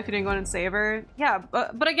 Gonna die if you didn't go in and save her. Yeah,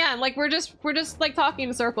 but again, like we're just like talking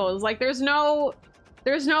in circles. Like there's no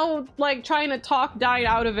like trying to talk Dyne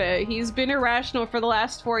out of it. He's been irrational for the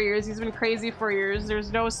last 4 years. He's been crazy for years.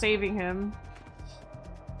 There's no saving him.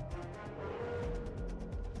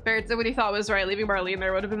 Barret did what he thought was right. Leaving Marlene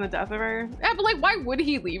there would have been the death of her. Yeah, but like why would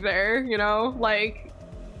he leave there? You know, like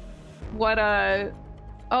what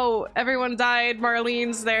oh, everyone died.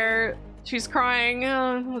 Marlene's there. She's crying.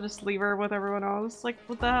 We'll just leave her with everyone else. Like,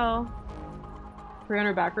 what the hell?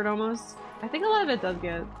 300 backward almost. I think a lot of it does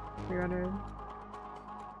get 300.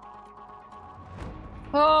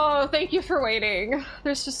 Oh, thank you for waiting.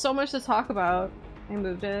 There's just so much to talk about. I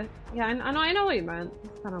moved it. Yeah, I know what you meant.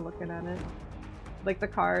 I'm kind of looking at it. Like the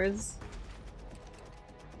cars.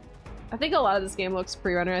 I think a lot of this game looks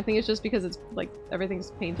pre-rendered. I think it's just because it's like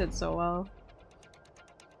everything's painted so well.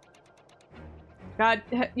 God,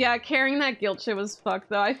 yeah, carrying that guilt shit was fucked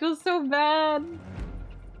though. I feel so bad.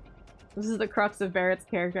 This is the crux of Barrett's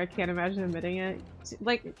character. I can't imagine admitting it.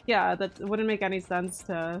 Like, yeah, that wouldn't make any sense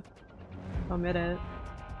to omit it.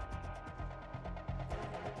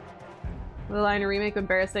 The line of remake when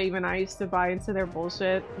Barret said even I used to buy into their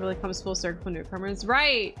bullshit. It really comes full circle for newcomers.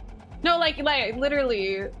 Right! No, like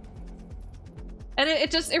literally. And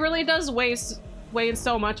it really does weigh in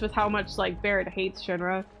so much with how much like Barret hates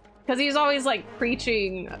Shinra. Because he's always like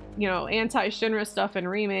preaching, you know, anti-Shinra stuff in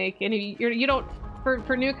remake, and you don't,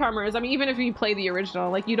 for newcomers, I mean, even if you play the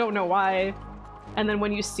original, like you don't know why, and then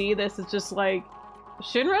when you see this, it's just like,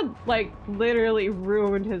 Shinra like literally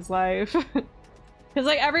ruined his life. Because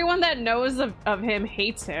like everyone that knows of him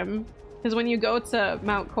hates him. Because when you go to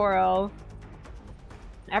Mount Corel,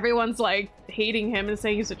 everyone's like hating him and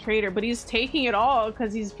saying he's a traitor, but he's taking it all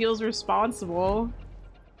because he feels responsible.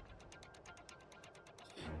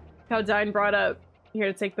 How Dyne brought up here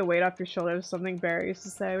to take the weight off your shoulders, something Barret used to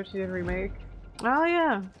say, which he didn't remake. Oh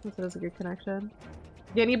yeah, that was a good connection.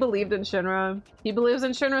 Yeah, and he believed in Shinra. He believes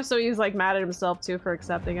in Shinra, so he's like mad at himself too for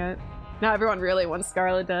accepting it. Now everyone really wants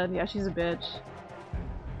Scarlet dead. Yeah, she's a bitch.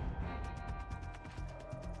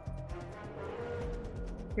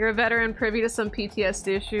 You're a veteran privy to some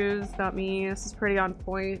PTSD issues. Not me. This is pretty on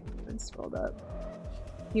point. I scrolled up.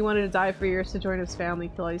 He wanted to die for years to join his family,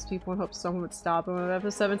 kill all these people, and hope someone would stop him.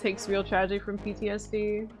 Episode 7 takes real tragedy from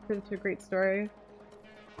PTSD. It's a great story.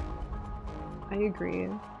 I agree.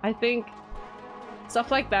 I think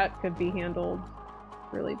stuff like that could be handled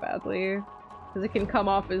really badly. Because it can come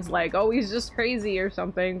off as like, oh, he's just crazy or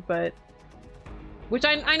something, but... Which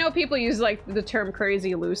I know people use like the term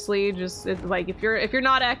crazy loosely, just it's like if you're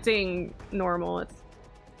not acting normal, it's...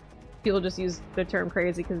 People just use the term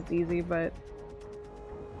crazy because it's easy, but...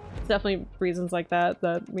 It's definitely reasons like that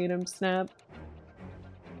made him snap.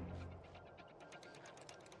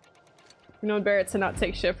 You know, Barret to not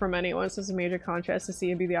take shit from anyone, so it's a major contrast to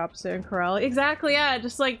see him be the opposite in Corel. Exactly, yeah,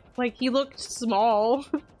 just like he looked small.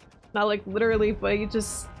 Not like literally, but he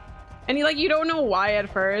just... And you don't know why at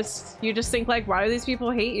first. You just think like, why do these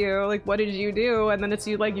people hate you? Like, what did you do? And then it's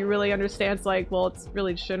you really understand, it's like, well, it's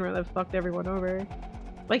really Shinra that fucked everyone over.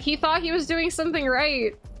 Like, he thought he was doing something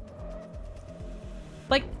right.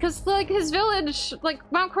 Like, cause like his village, like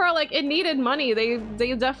Mount Coral, like it needed money. They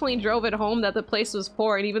definitely drove it home that the place was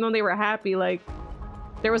poor, and even though they were happy, like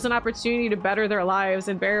there was an opportunity to better their lives,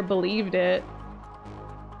 and Barret believed it.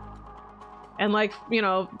 And like, you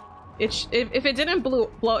know, if it didn't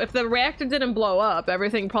if the reactor didn't blow up,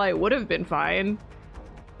 everything probably would have been fine.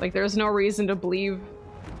 Like there's no reason to believe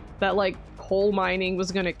that like coal mining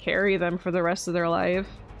was gonna carry them for the rest of their life.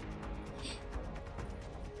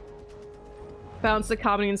 Balance the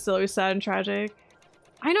comedy and still be sad and tragic.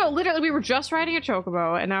 I know, literally, we were just riding a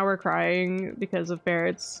chocobo, and now we're crying because of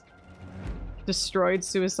Barret's destroyed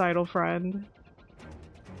suicidal friend.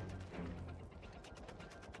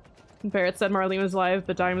 Barret said Marlene was alive,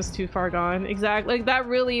 but Dyne was too far gone. Exactly, like that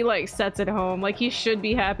really like sets it home. Like he should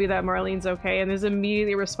be happy that Marlene's okay, and his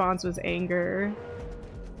immediate response was anger.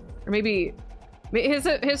 Or maybe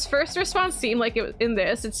his first response seemed like it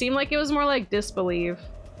it seemed like it was more like disbelief.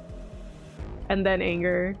 And then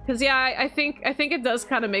anger. Because yeah, I think it does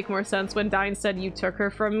kind of make more sense when Dyne said you took her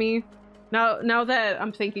from me. Now that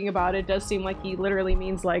I'm thinking about it, it does seem like he literally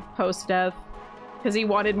means like post-death. Because he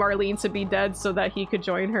wanted Marlene to be dead so that he could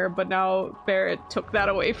join her, but now Barret took that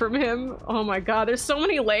away from him. Oh my god, there's so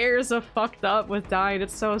many layers of fucked up with Dyne.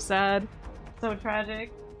 It's so sad. So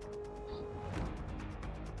tragic.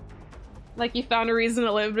 Like you found a reason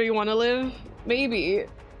to live, do you want to live? Maybe.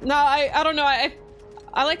 No, I don't know.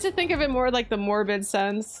 I like to think of it more like the morbid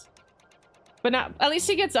sense. But not, at least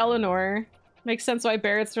he gets Eleanor. Makes sense why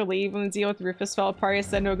Barret's relieved when the deal with Rufus fell apart. He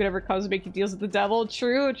said no good ever comes making deals with the devil.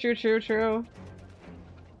 True, true, true, true.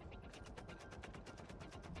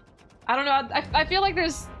 I don't know, I feel like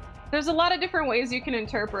there's a lot of different ways you can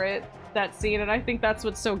interpret that scene, and I think that's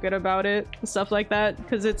what's so good about it, and stuff like that,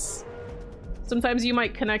 because it's... Sometimes you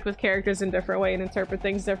might connect with characters in a different way and interpret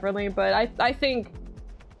things differently, but I think...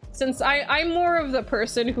 Since I'm more of the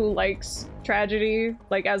person who likes tragedy,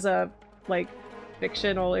 like as a like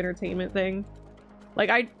fictional entertainment thing. Like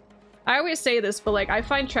I always say this, but like I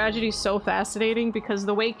find tragedy so fascinating because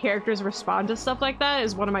the way characters respond to stuff like that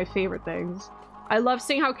is one of my favorite things. I love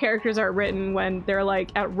seeing how characters are written when they're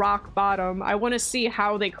like at rock bottom. I want to see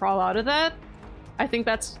how they crawl out of that. I think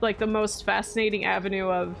that's like the most fascinating avenue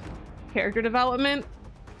of character development.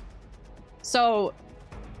 So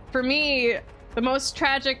for me, the most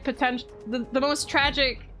tragic the most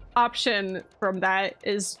tragic option from that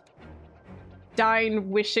is Dyne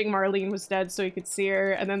wishing Marlene was dead so he could see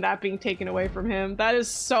her, and then that being taken away from him. That is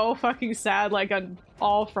so fucking sad, like on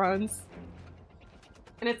all fronts.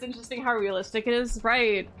 And it's interesting how realistic it is,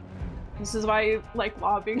 right? This is why I like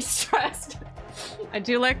Law being stressed. I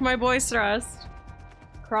do like my boy stressed.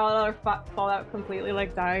 Crawl out or fall out completely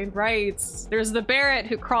like Dyne. Right. There's the Barret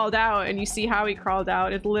who crawled out, and you see how he crawled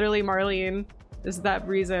out. It's literally Marlene. Is that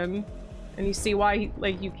reason, and you see why he,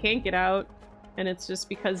 like you can't get out, and it's just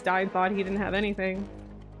because Dyne thought he didn't have anything.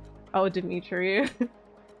 Oh, Dimitri.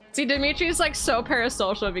 See, Dimitri's like so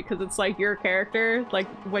parasocial because it's like your character, like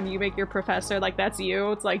when you make your professor, like that's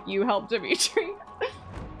you. It's like you help Dimitri.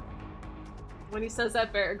 When he says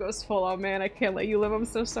that, Barret goes full, oh man, I can't let you live, I'm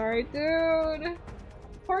so sorry, dude.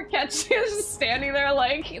 Poor Ketchy is just standing there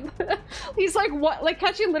like he's like, what? Like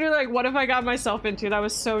Ketchy literally like, what have I got myself into? That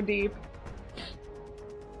was so deep.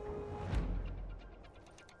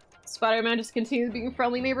 Spider-Man just continues being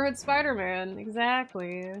friendly neighborhood Spider-Man.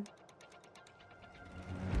 Exactly.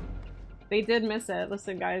 They did miss it.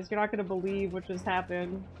 Listen, guys, you're not gonna believe what just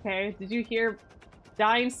happened. Okay? Did you hear?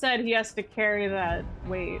 Dyne said he has to carry that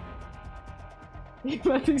weight. He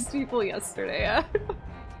met these people yesterday, yeah.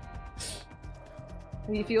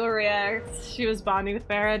 You feel her react. She was bonding with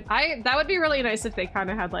Barret. That would be really nice if they kind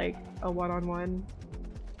of had like a one-on-one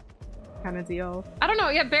kind of deal. I don't know.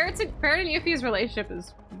 Yeah, Barret and Yuffie's relationship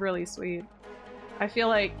is really sweet. I feel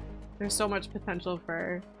like there's so much potential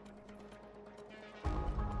for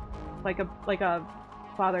like a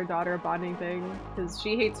father-daughter bonding thing, because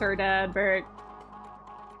she hates her dad. Barret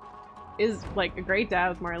is like a great dad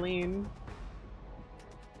with Marlene.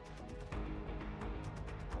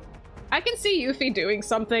 I can see Yuffie doing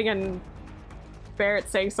something and Barret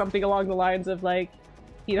saying something along the lines of like,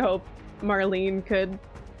 he'd hope Marlene could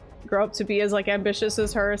grow up to be as like ambitious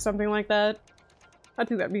as her or something like that. I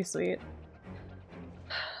think that'd be sweet.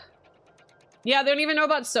 Yeah, they don't even know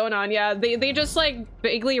about Sonon. Yeah, they just like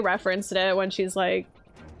vaguely referenced it when she's like,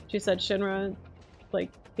 she said Shinra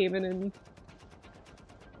like came in and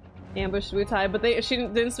ambushed Wutai, but she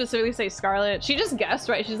didn't specifically say Scarlet. She just guessed,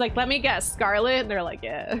 right? She's like, let me guess, Scarlet, and they're like,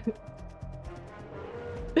 yeah.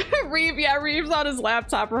 Reeves on his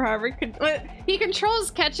laptop or however he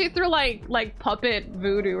controls Ketchy through like puppet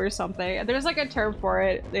voodoo or something. There's like a term for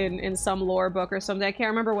it in some lore book or something. I can't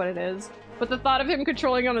remember what it is. But the thought of him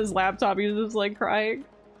controlling on his laptop, he's just like crying.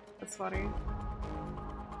 That's funny.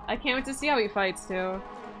 I can't wait to see how he fights too.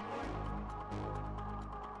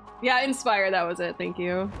 Yeah, Inspire, that was it, thank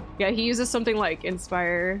you. Yeah, he uses something like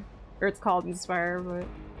Inspire, or it's called Inspire, but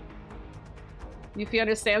Yuffie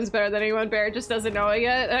understands better than anyone. Barret just doesn't know it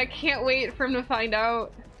yet. I can't wait for him to find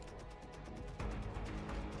out.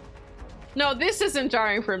 No, this isn't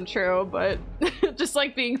jarring for him, true, but just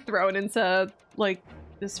like being thrown into like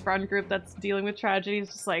this friend group that's dealing with tragedy is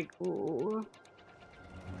just like, ooh.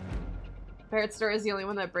 Barret's story is the only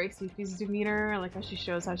one that breaks Yuffie's demeanor. I like how she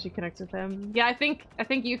shows how she connects with him. Yeah, I think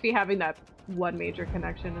Yuffie having that one major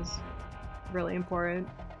connection is really important.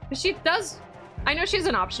 Because she does... I know she's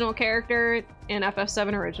an optional character in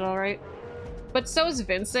FF7 original, right? But so is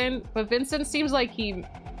Vincent. But Vincent seems like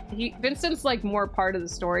Vincent's like more part of the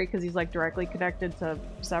story because he's like directly connected to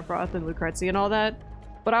Sephiroth and Lucrezia and all that.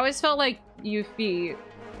 But I always felt like Yuffie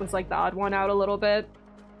was like the odd one out a little bit.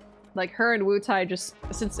 Like her and Wutai, just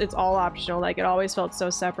since it's all optional, like it always felt so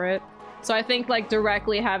separate. So I think like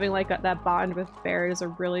directly having like that bond with Barret is a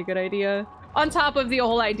really good idea. On top of the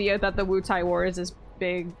whole idea that the Wutai War is this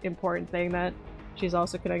big important thing that she's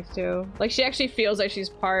also connected to. Like she actually feels like she's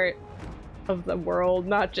part of the world,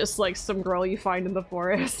 not just like some girl you find in the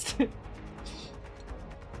forest.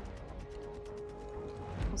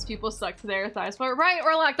 Most people suck to their thighs, but right,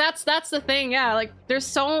 or like that's the thing, yeah. Like there's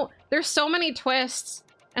so many twists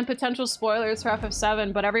and potential spoilers for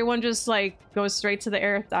FF7, but everyone just like goes straight to the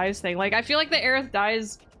Aerith dies thing. Like I feel like the Aerith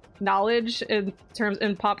dies knowledge in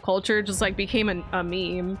pop culture just like became a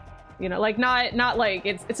meme, you know, like not like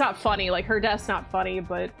it's not funny, like her death's not funny,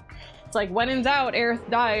 but it's like when in doubt Aerith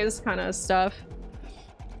dies kind of stuff.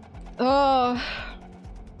 Oh,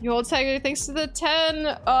 you old tiger, thanks to the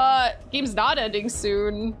 10. Game's not ending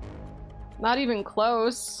soon, not even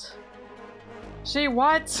close. She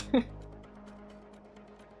what?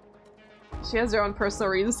 She has her own personal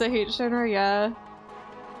reasons to hate Shinra, yeah.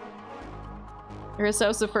 Arisa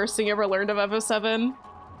was the first thing I ever learned of FF7.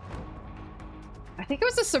 I think it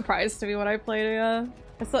was a surprise to me when I played it, yeah.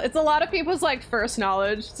 It's a lot of people's like first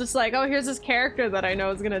knowledge. It's just like, oh, here's this character that I know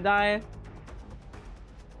is gonna die.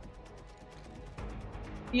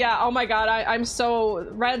 Yeah, oh my god, I'm so...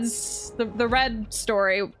 The Red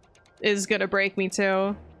story is gonna break me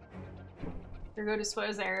too. You're going to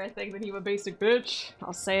spoil Zara, I think that he was a basic bitch.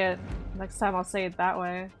 I'll say it. Next time I'll say it that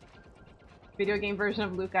way. Video game version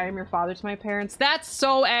of Luke, I am your father to my parents. That's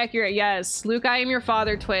so accurate, yes. Luke, I am your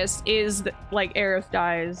father twist is like Aerith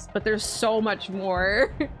dies, but there's so much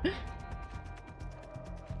more.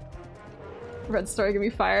 Red story gonna be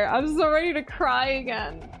fire. I'm so ready to cry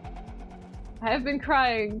again. I have been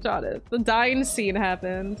crying, Jonathan. The Dyne scene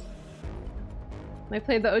happened. I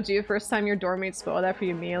played the OG the first time your dorm mate spoiled that for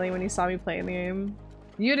you immediately when he saw me playing the game.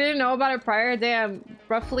 You didn't know about it prior? Damn.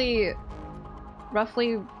 Roughly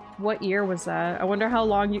what year was that? I wonder how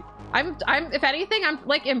long you... I'm if anything, I'm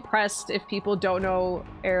like impressed if people don't know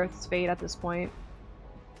Aerith's fate at this point.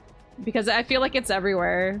 Because I feel like it's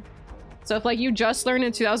everywhere. So if like you just learned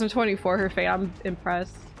in 2024 her fate, I'm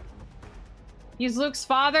impressed. He's Luke's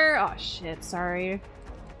father? Oh shit, sorry.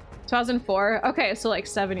 2004? Okay, so like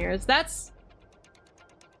 7 years.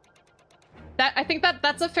 I think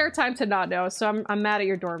that's a fair time to not know, so I'm mad at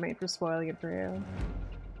your dorm mate for spoiling it for you.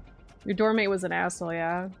 Your dorm mate was an asshole,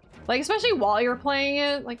 yeah. Like, especially while you're playing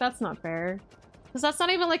it, like, that's not fair. Because that's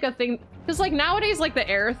not even, like, a thing... Because, like, nowadays, like, the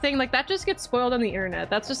Aerith thing, like, that just gets spoiled on the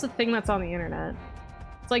internet. That's just a thing that's on the internet.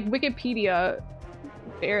 It's like Wikipedia.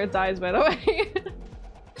 Aerith dies, by the way.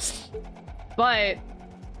 But...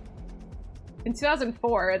 in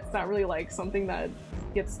 2004, it's not really, like, something that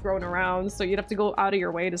gets thrown around, so you'd have to go out of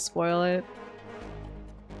your way to spoil it.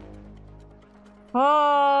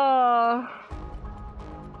 Oh...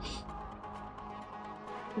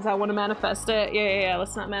 Does that want to manifest it? Yeah,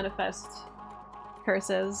 let's not manifest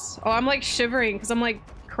curses. Oh, I'm like shivering because I'm like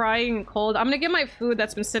crying and cold. I'm gonna get my food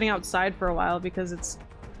that's been sitting outside for a while because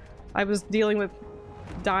I was dealing with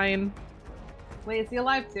Dyne. Wait, is he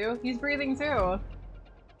alive too? He's breathing too.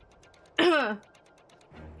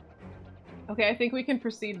 Okay, I think we can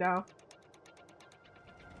proceed now.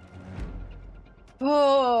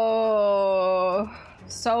 Oh,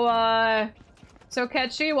 so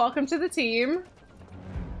Ketchy, welcome to the team.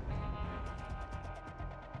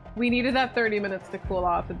 We needed that 30 minutes to cool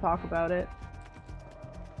off and talk about it.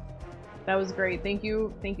 That was great. Thank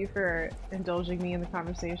you for indulging me in the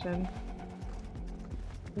conversation.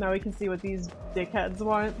 Now we can see what these dickheads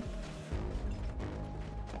want.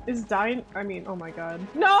 Is Dyne? I mean, oh my god.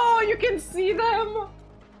 No, you can see them!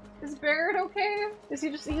 Is Barret okay? Is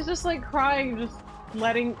he's just like crying, just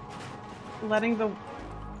letting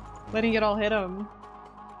it all hit him.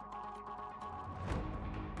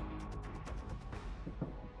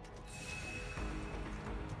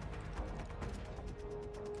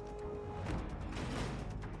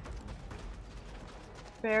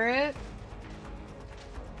 Barret?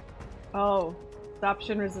 Oh, stop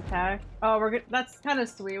Shinra's attack. Oh, that's kind of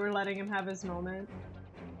sweet. We're letting him have his moment.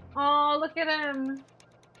 Oh, look at him.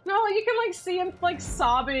 No, you can like see him like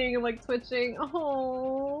sobbing and like twitching.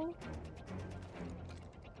 Oh.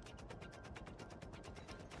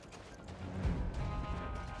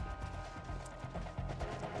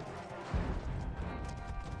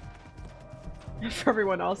 For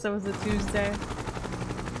everyone else, it was a Tuesday.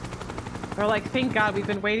 Or like, thank God, we've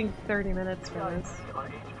been waiting 30 minutes for this.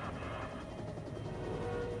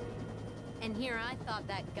 And here I thought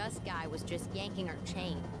that Gus guy was just yanking our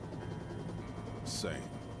chain. Same.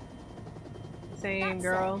 Same, That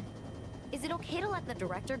girl. said, is it okay to let the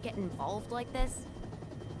director get involved like this?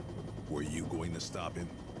 Were you going to stop him?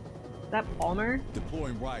 That Palmer?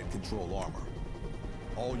 Deploying riot control armor.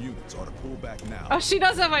 All units are to pull back now. Oh, she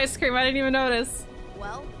does have ice cream. I didn't even notice.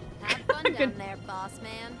 Well, have fun down there, boss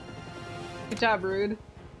man. Good job, Rude.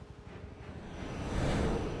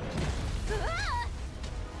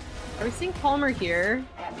 Are we seeing Palmer here?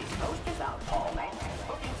 And these posters out, Palmer.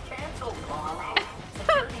 Booking's canceled, Palmer.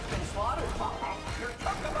 Security's been slaughtered, Palmer. You're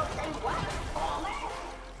talking about them weapons, Palmer.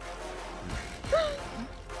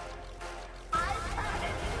 I've heard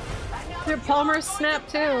it. And now Your Palmer snap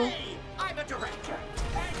too. hey, I'm a director,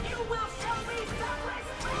 and you will show me some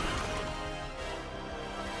respect.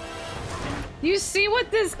 You see what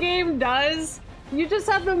this game does? You just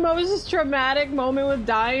have the most traumatic moment with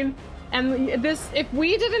Dyne. And this, if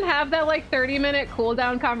we didn't have that like 30-minute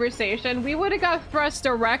cooldown conversation, we would have got thrust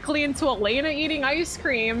directly into Elena eating ice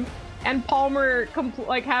cream and Palmer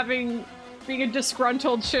being a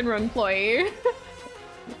disgruntled Shinra employee.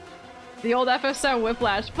 The old FSM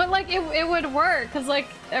whiplash. But like it would work because like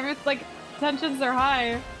tensions are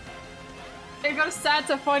high. It goes sad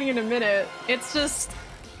to funny in a minute.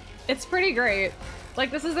 It's pretty great.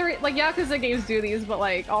 Like this is like Yakuza games do these, but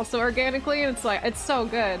like also organically, and it's so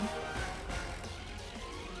good.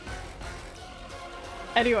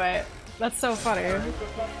 Anyway, that's so funny.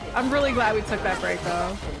 I'm really glad we took that break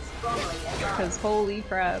though, because holy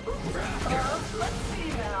crap.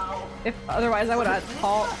 If otherwise I would have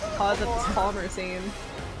paused at this Palmer scene.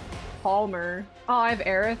 Palmer. Oh, I have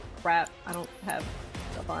Aerith. Crap, I don't have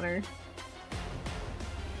stuff on her.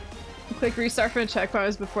 Quick restart from a checkpoint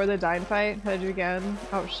was before the Dyne fight. How to do again?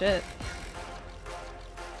 Oh shit.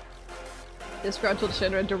 Disgruntled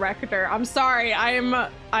Shinra director. I'm sorry. I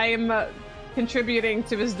am contributing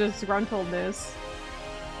to his disgruntledness.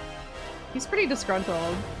 He's pretty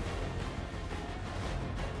disgruntled.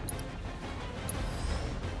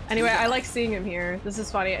 Anyway, I like seeing him here. This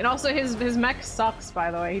is funny. And also his mech sucks,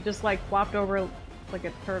 by the way. He just like flopped over like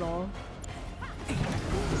a turtle.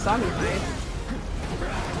 Zombie fight.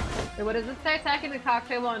 So what does it say? Attacking the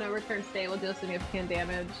cocktail while in a return state will deal significant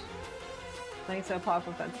damage. Thanks to a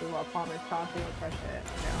powerful offensive while Palmer's constantly will crush it.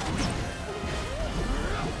 Yeah.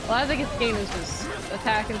 Well, I think its game is just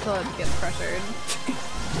attack until it gets pressured.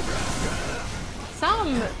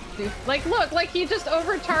 Some do, like, look, like he just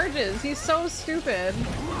overcharges. He's so stupid.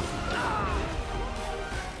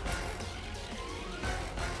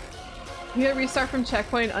 You gotta restart from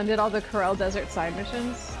checkpoint, undid all the Corel Desert side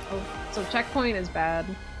missions. Oh, so checkpoint is bad.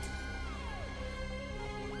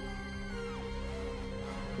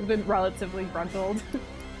 He's been relatively gruntled.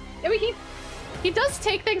 I mean, he does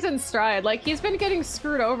take things in stride. Like, he's been getting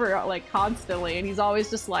screwed over, like, constantly, and he's always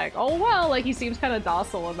just like, oh well, like, he seems kind of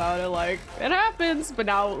docile about it, like, it happens, but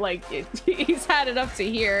now, like, he's had it up to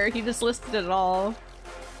here. He just listed it all.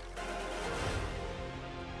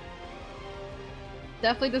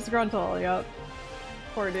 Definitely disgruntled, yep.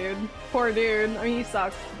 Poor dude. Poor dude. I mean, he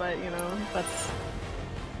sucks, but, you know, that's...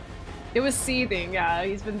 It was seething, yeah.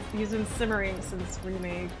 He's been simmering since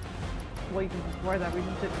remake. Well, even before that, we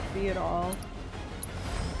didn't see it all.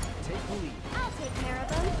 Take the lead. I'll take care of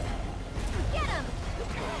them. Get him!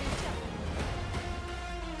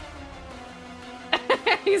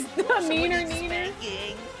 He's a meaner.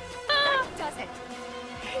 Does it?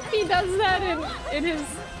 He does that in his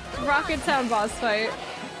Rocket Town boss fight.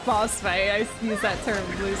 I use that term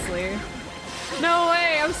loosely. No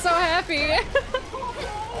way! I'm so happy.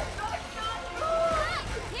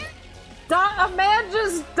 A man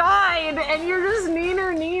just died, and you're just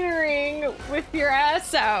neenering with your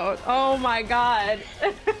ass out. Oh my god.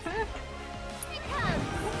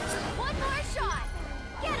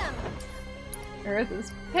 Earth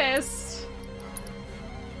is pissed.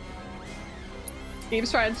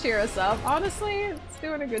 Keeps trying to cheer us up. Honestly, it's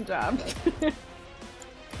doing a good job.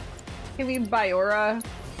 Can we Biora?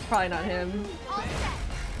 Probably not him.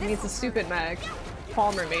 He needs a stupid mech.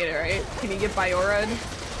 Palmer made it, right? Can he get Biora'd?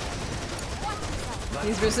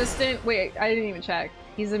 He's resistant. Wait, I didn't even check.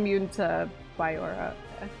 He's immune to Biora.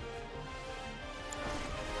 Okay.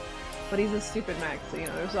 But he's a stupid mech, so you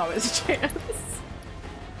know, there's always a chance.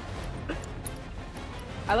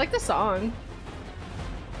 I like the song.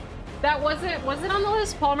 That was it on the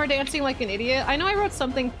list? Palmer dancing like an idiot? I know I wrote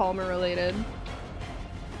something Palmer related.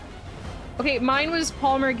 Okay, mine was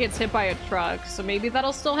Palmer gets hit by a truck, so maybe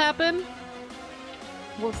that'll still happen?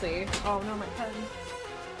 We'll see. Oh no, my pen.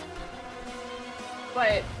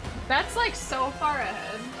 But that's like so far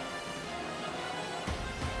ahead.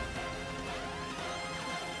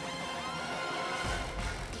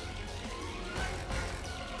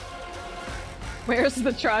 Where's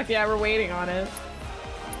the truck? Yeah, we're waiting on it.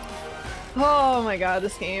 Oh my god,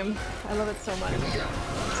 this game. I love it so much.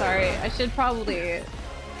 Sorry, I should probably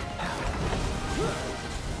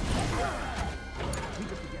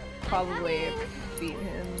beat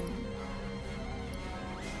him.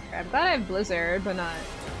 I'm glad I have Blizzard, but not.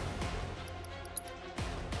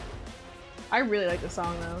 I really like the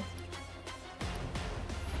song though.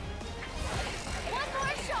 One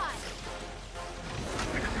more shot.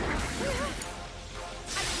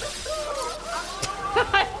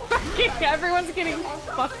 Everyone's getting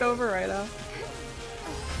fucked over right now.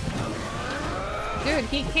 Dude,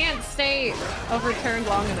 he can't stay overturned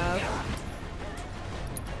long enough.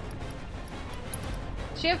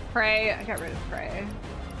 Does she have Prey? I got rid of Prey.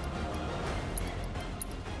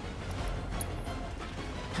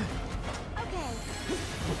 Okay.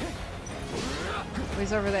 Oh,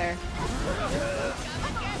 he's over there.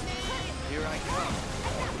 Here I come.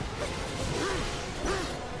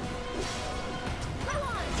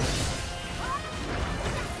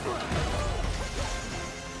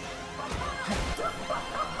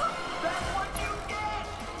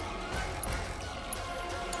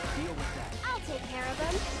 I'll take care of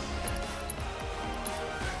them.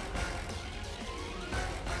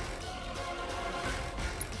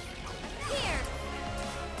 Here.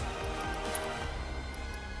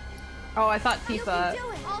 Oh, I thought You Tifa. can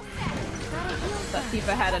do it. All set. That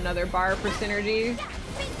Tifa had another bar for synergy. Bingo.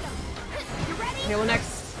 You ready? Okay, well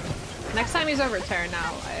next time he's overturned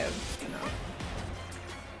now, I have, you know.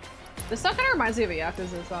 This song kind of reminds me of a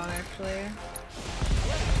Yakuza song, actually.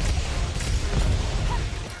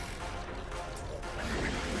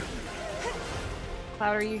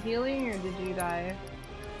 Cloud, are you healing or did you die?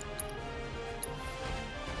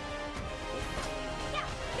 Yeah,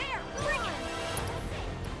 there. Bring it.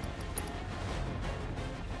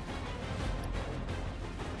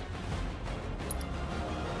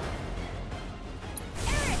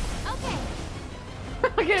 Eric, okay.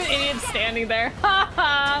 Look at an idiot standing there.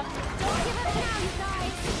 Haha! Don't give up now, you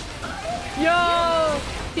guys. Yo!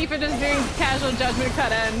 Tifa just doing casual judgment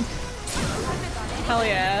cut end. Hell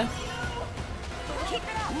yeah. Keep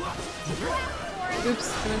it up. Oops,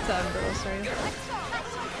 I meant to umbrella, sorry.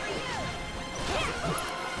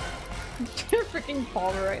 Freaking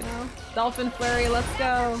Palmer right now. Dolphin Flurry, let's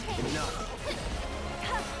go.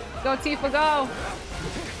 Go Tifa, go!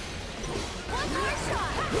 One more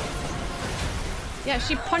shot. Yeah,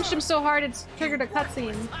 she punched him so hard it's triggered a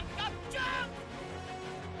cutscene.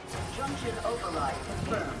 Junction override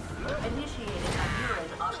confirmed. Initiating a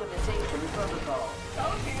urine optimization protocol.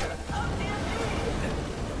 Oh dear! Oh dear me!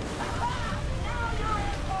 Now you're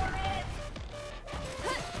in for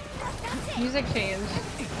it! Music changed.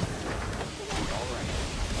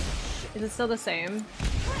 Is it still the same?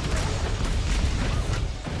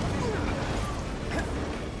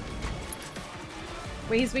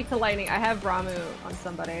 Wait, he's weak to lightning. I have Ramu on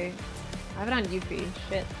somebody. I have it on Yuffie.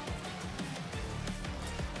 Shit.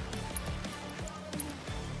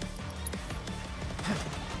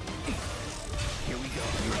 Here we go.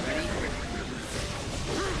 You ready?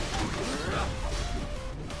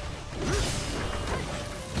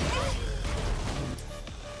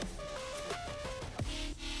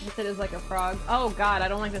 This it is like a frog. Oh god, I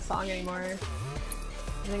don't like this song anymore.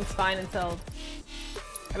 Everything's fine until...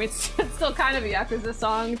 I mean, it's still kind of a Yakuza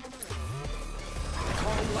song.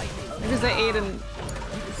 Because the 8 and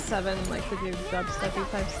 7 like to do dubstep-y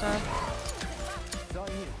type stuff. I'll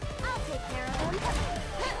take care of them.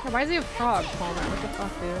 Yeah, why is he a frog, Palmer? What the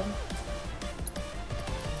fuck, dude?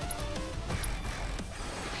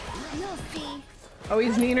 You'll see. Oh,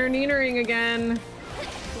 he's neenering again.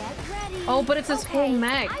 Get ready. Oh, but it's his whole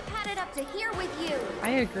mech. I've had it up to here with you. I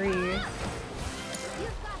agree. You've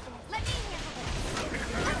got this. Let me handle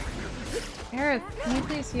Aerith, can you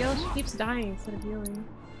please heal? She keeps dying instead of healing.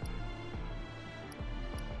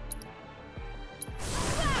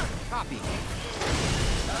 Copy.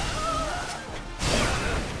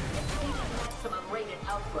 Maximum rated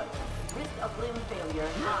output. Risk of limb failure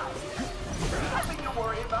high. Nothing to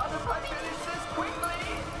worry about if I finish this quickly.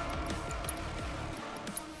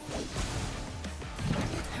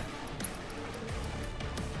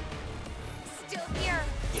 Still here.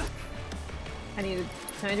 I need to...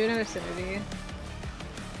 Can I do another synergy?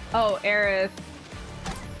 Oh, Aerith.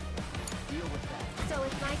 So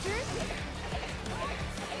it's my turn?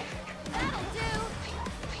 That'll do.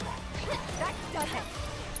 That does it.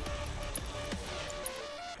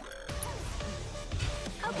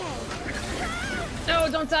 Okay. No,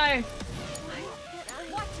 don't die!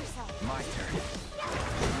 Watch yourself. My turn.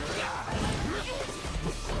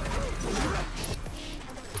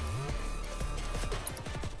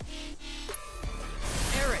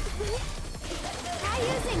 Eric! Try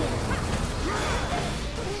using it.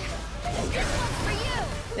 This one's for you.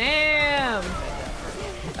 Damn!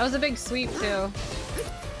 That was a big sweep, too.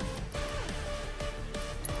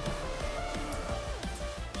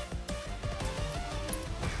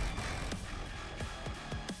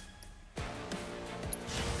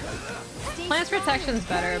 Plants protection's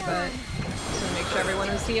better, but just to make sure everyone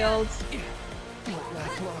is healed. Won't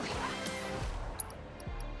last long.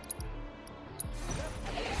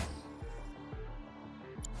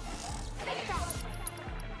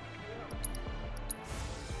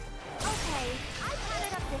 Okay, I've had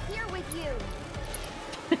it up to here with you.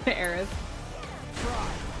 Aerith.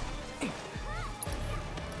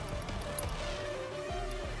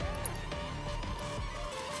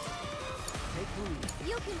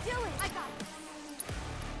 You can do it. I got it.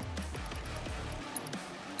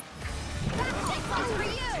 That one's for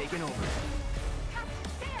you. Taking over.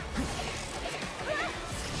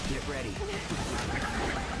 Get ready.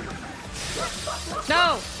 No!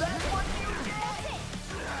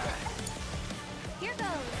 Here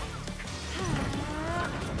goes.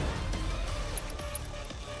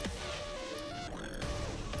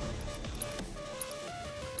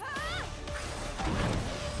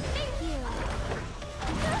 Thank you.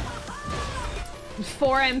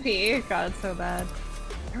 4 MP. God, it's so bad.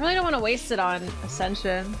 I really don't want to waste it on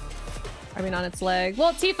Ascension. I mean, on its leg.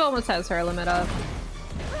 Well, Tifa almost has her limit up.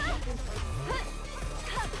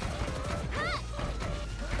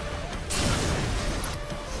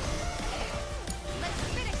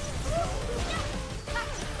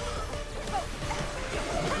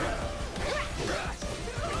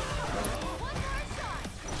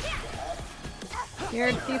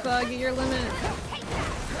 Here, Tifa, get your limit.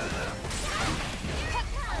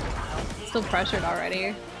 Still pressured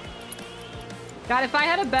already. God, if I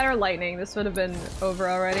had a better lightning, this would have been over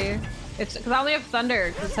already. It's because I only have thunder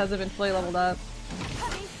because this hasn't been fully leveled up.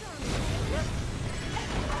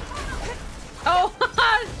 Oh,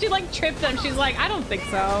 she like tripped him. She's like, I don't think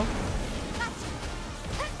so.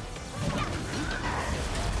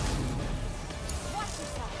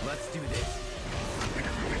 Let's do this.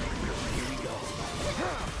 Here we go.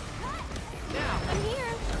 I'm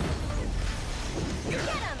here. Get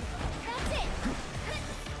him. That's it.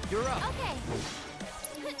 You're up. Okay.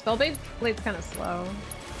 Spellblade Blade's kind of slow.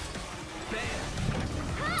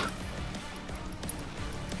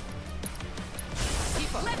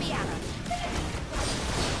 Let me at him.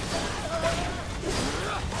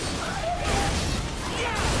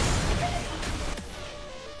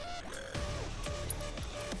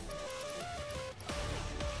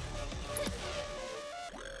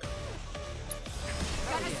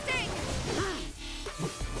 Got a sting.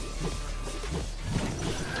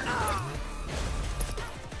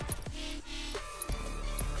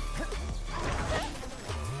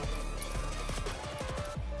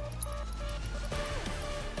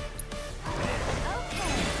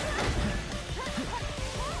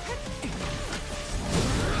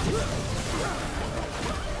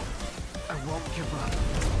 I won't give up.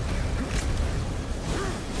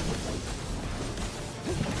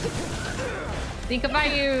 Think if I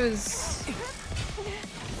use...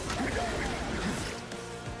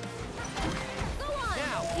 Go on.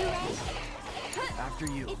 You ready? After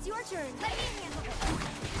you. It's your turn. Let me handle it.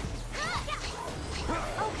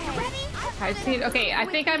 Okay. Ready? I just need... Okay, I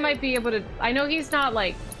think I might be able to... I know he's not,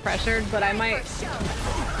 like, pressured, but I might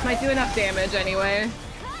do enough damage anyway.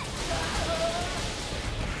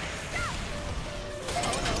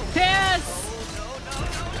 Yes!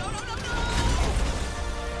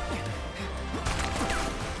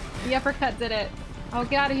 The uppercut did it. Oh,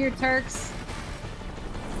 get out of here, Turks.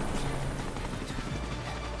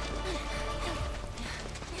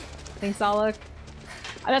 Thanks, Alok.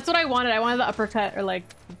 That's what I wanted. I wanted the uppercut or like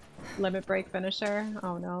limit break finisher.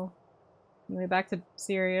 Oh no. Way back to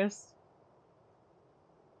serious.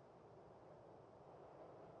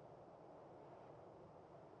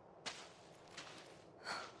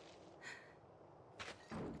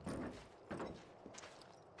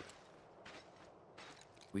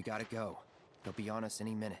 We gotta go. They'll be on us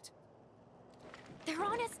any minute. They're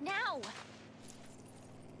on us now.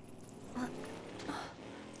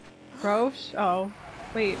 Roche? Oh.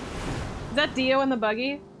 Wait. Is that Dio in the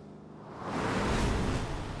buggy?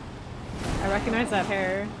 I recognize that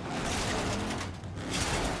hair.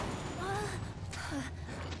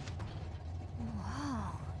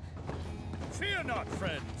 Wow. Fear not,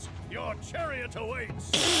 friends. Your chariot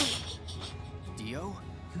awaits. Dio?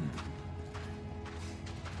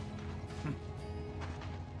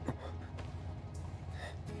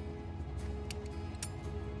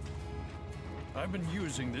 I've been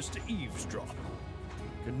using this to eavesdrop.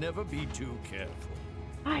 Can never be too careful.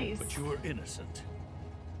 Nice. But you were innocent.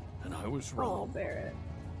 And I was Oh, wrong. Barret.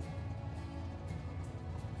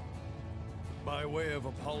 By way of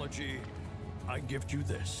apology, I gift you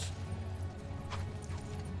this.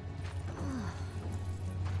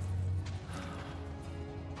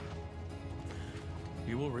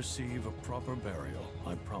 You will receive a proper burial,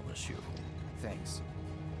 I promise you. Thanks.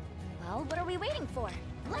 Well, what are we waiting for?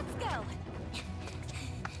 Let's go.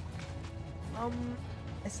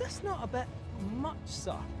 Is this not a bit much,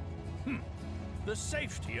 sir? The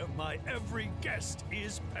safety of my every guest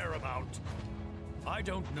is paramount. I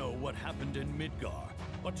don't know what happened in Midgar,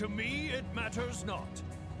 but to me it matters not.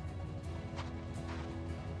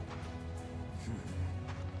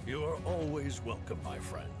 You are always welcome, my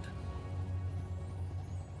friend.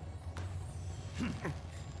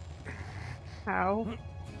 How?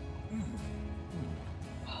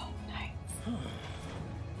 Oh, nice.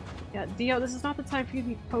 Yeah, Dio, this is not the time for you to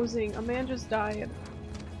be posing. A man just died.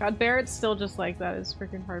 God, Barrett's still just like that. It's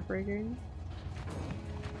freaking heartbreaking.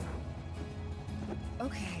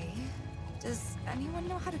 Okay. Does anyone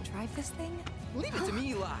know how to drive this thing? Leave it to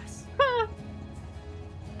me, lass.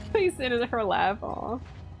 He's in her lap. Aw.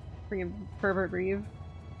 Freaking pervert Reeve.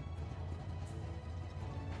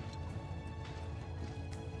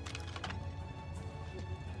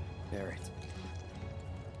 Barret.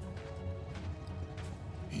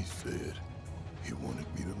 He said he wanted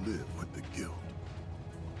me to live with the guilt.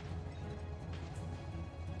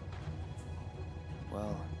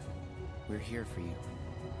 Well, we're here for you.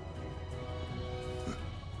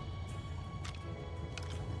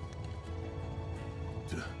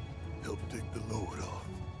 To help take the load off,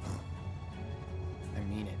 huh? I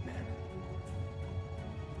mean it, man.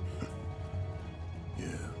 Yeah,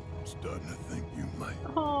 I'm starting to think you might.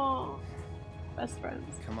 Oh, best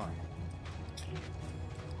friends. Come on.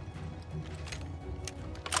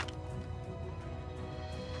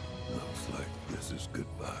 Looks like this is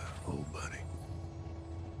goodbye, old buddy.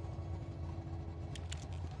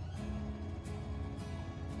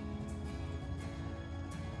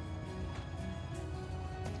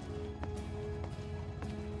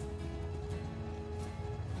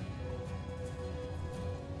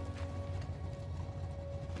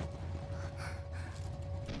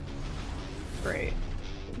 Great.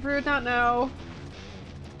 Rude not know.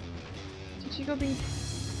 Did she go be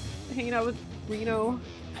hanging out with Reno?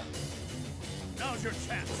 Now's your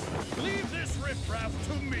chance. Leave this riffraff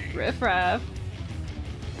to me. Riffraff.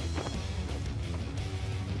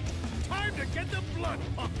 Time to get the blood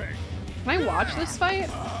pumping. Can I watch this fight?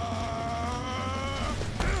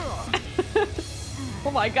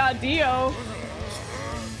 Oh my god, Dio!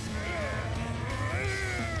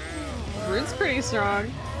 Rude's pretty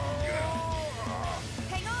strong.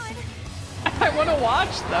 Hang on. I want to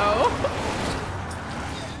watch though.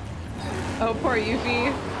 Oh, poor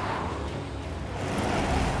Yuffie.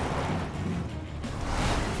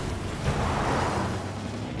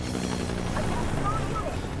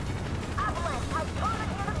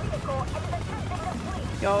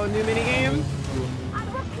 Yo, new minigame.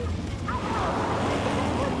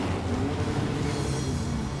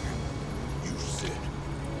 You said.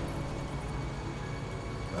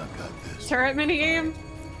 I got this. Turret minigame?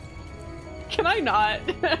 Can I not?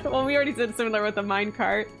 Well, we already did similar with the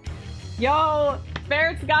minecart. Yo,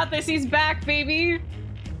 Barrett's got this. He's back, baby.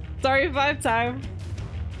 Sorry, 5 time.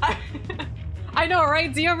 I know,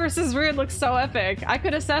 right? Dio versus Rude looks so epic. I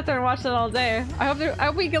could have sat there and watched it all day. I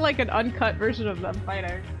hope we get like an uncut version of them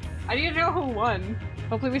fighting. I need to know who won.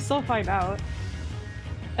 Hopefully we still find out.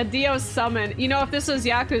 A Dio summon. You know, if this was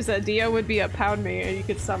Yakuza, Dio would be a pound me and you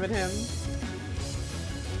could summon him.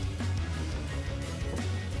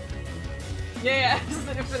 Yeah, this is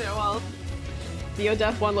an infinite wealth. Dio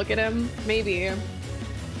Def 1, look at him. Maybe.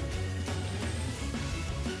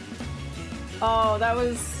 Oh, that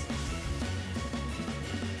was...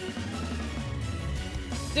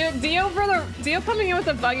 Dude, Dio coming in with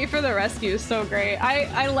a buggy for the rescue is so great.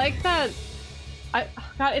 I like that.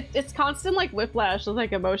 God, it's constant like whiplash with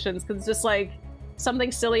like emotions, because it's just like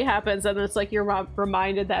something silly happens and it's like you're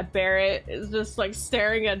reminded that Barret is just like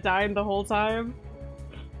staring at Dyne the whole time.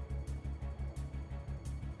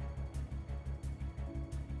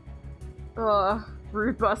 Ugh,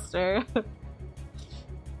 Rude Buster.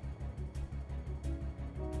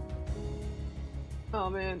 Oh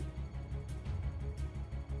man.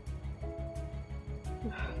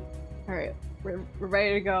 Alright, we're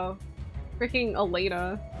ready to go. Freaking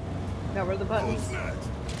Elena. Now where are the buttons?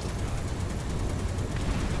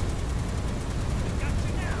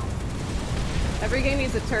 Every game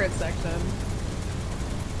needs a turret section.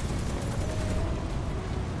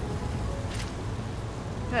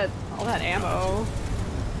 Got all that ammo.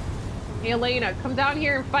 Hey Elena, come down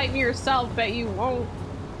here and fight me yourself. Bet you won't.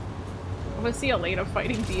 I want to see Elena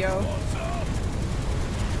fighting Dio.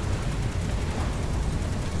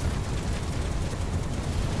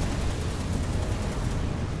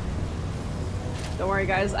 Don't worry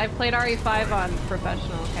guys, I've played RE5 on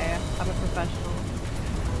professional, okay? I'm a professional.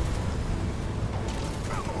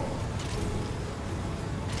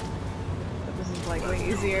 But this is like way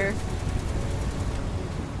easier.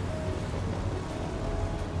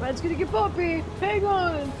 Mine's gonna get bumpy! Hang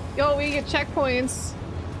on! Yo, we get checkpoints!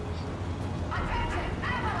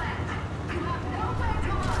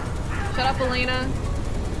 Shut up, Elena.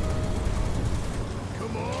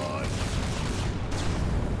 Come on.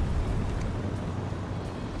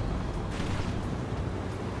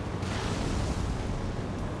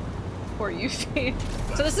 Poor Yuffie.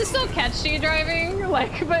 So this is still catchy driving?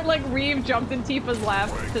 Like, but like Reeve jumped in Tifa's lap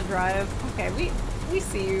to drive. Okay, we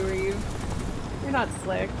see you, Reeve. You're not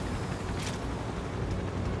slick.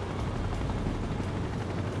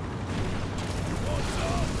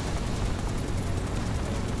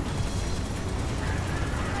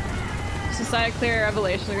 Society clear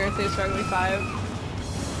revelation. They're gonna say struggling 5.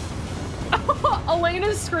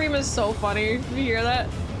 Elena's scream is so funny. Did you hear that?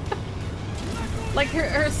 Like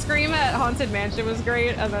her scream at Haunted Mansion was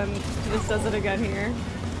great, and then she just does it again here.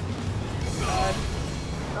 God.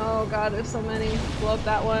 Oh god, there's so many. Blow up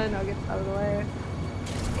that one. I'll get out of the way.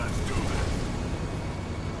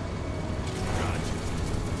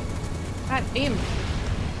 God, aim.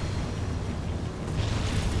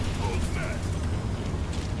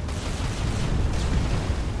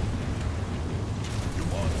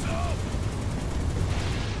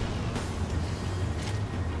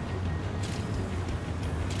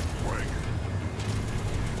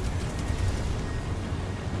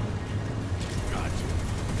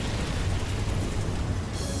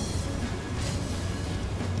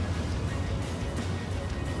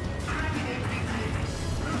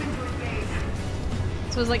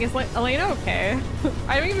 So I was like, is Elena okay?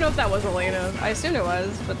 I don't even know if that was Elena. I assumed it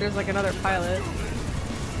was, but there's like another pilot.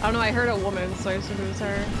 I don't know, I heard a woman, so I assumed it was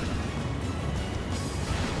her.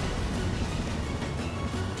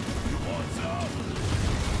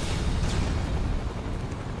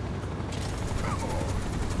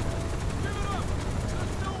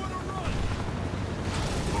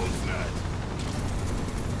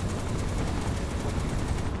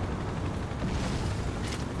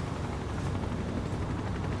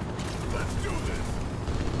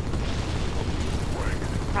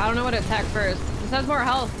 I don't know what to attack first. This has more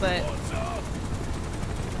health, but...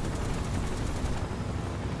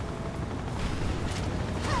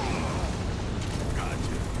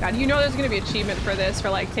 God, you know there's gonna be an achievement for this, for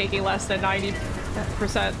like taking less than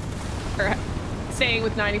 90%, or staying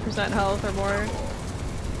with 90% health or more.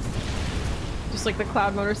 Just like the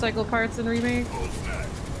Cloud motorcycle parts in Remake.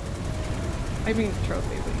 I mean,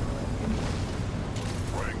 trophy, but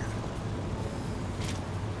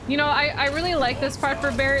you know, I really like this part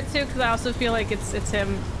for Barret too, because I also feel like it's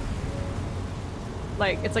him,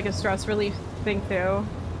 like, it's like a stress relief thing too.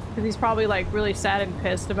 Because he's probably like really sad and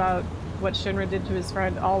pissed about what Shinra did to his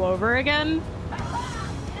friend all over again.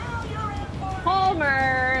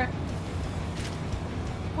 Palmer!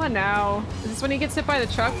 What now? Is this when he gets hit by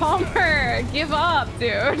the truck? Palmer! Give up,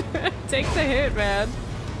 dude! Take the hit, man.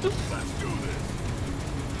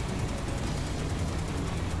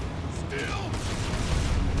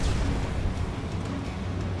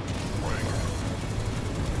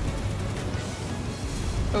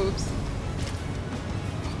 Oops.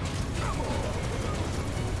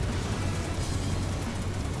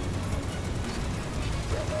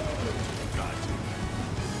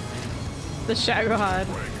 The Shagohod.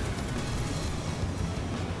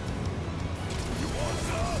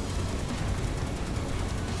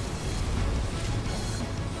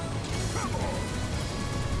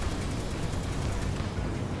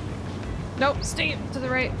 Nope, stay to the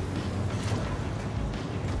right.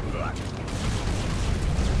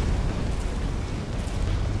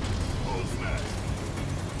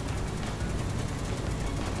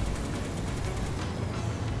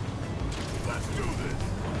 Let's do this.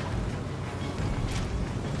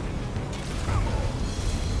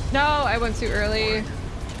 No, I went too early.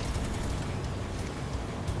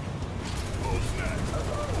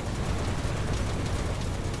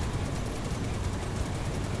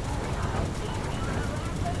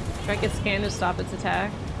 Strike its scan to stop its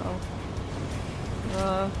attack.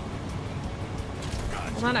 Oh.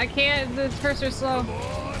 Hold on, I can't. The cursor's slow.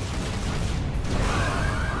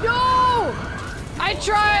 No! I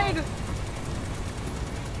tried!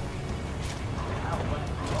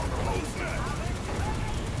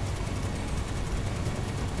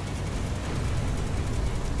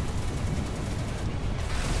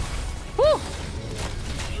 Whew!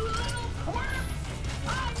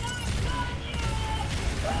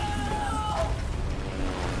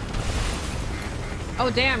 Oh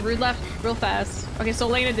damn, Rude left real fast. Okay, so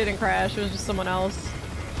Elena didn't crash, it was just someone else.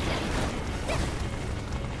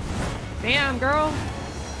 Damn, girl.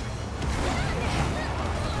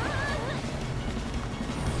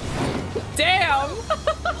 Damn!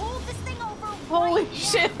 Holy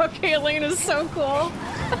shit, okay, Elena's so cool.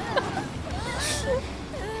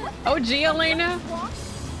 OG Elena?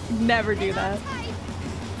 Never do that.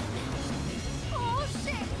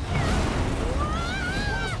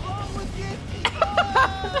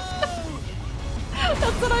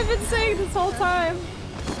 That's what I've been saying this whole time.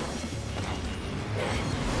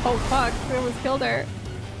 Oh fuck, I almost killed her.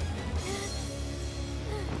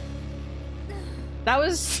 That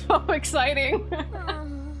was so exciting.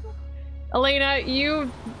 Elena,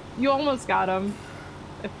 you almost got him.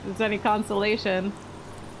 If there's any consolation.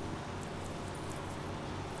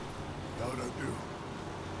 How'd I do?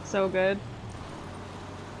 So good.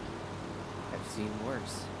 I've seen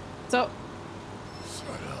worse. So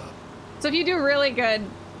Shut up. So if you do really good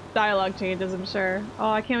dialogue changes, I'm sure.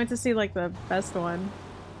 Oh, I can't wait to see like the best one.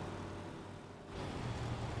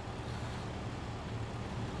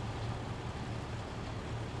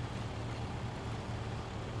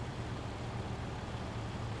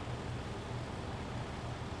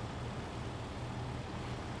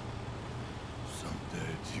 Some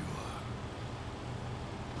dead you are.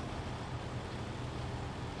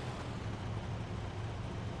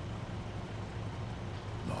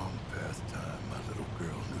 Long past time my little girl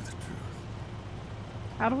knew the truth.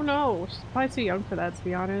 I don't know. She's probably too young for that, to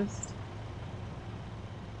be honest.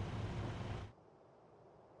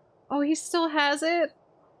 Oh, he still has it?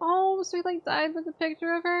 Oh, so he like died with a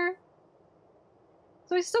picture of her?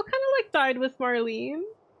 So he still kind of like died with Marlene?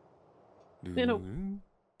 You know.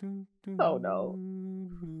 Oh no.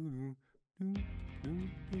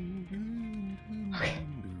 Okay.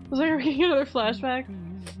 Was I reading another flashback?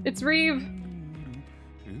 It's Reeve!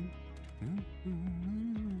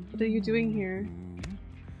 What are you doing here?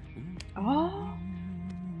 Oh!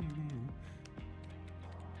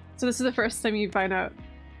 So this is the first time you find out.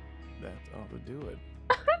 That ought to do it.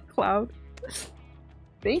 Cloud.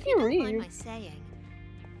 Thank you, Mind Reeve. my saying,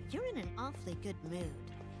 you're in an awfully good mood.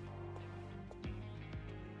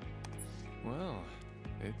 Well,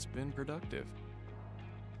 it's been productive.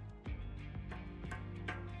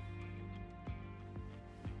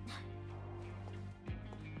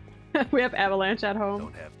 We have Avalanche at home.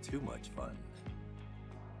 Don't have too much fun.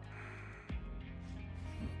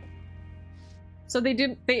 So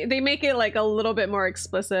they make it like a little bit more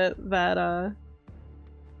explicit that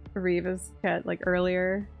Reeve is cat like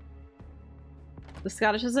earlier. The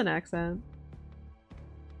Scottish is an accent.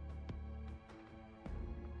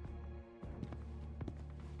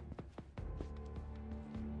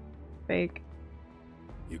 Fake.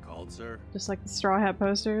 You called, sir? Just like the Straw Hat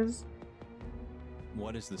posters.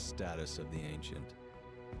 What is the status of the Ancient?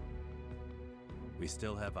 We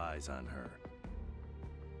still have eyes on her.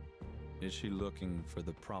 Is she looking for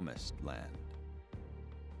the Promised Land?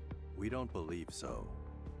 We don't believe so.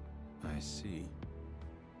 I see.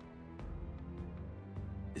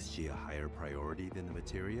 Is she a higher priority than the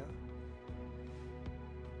Materia?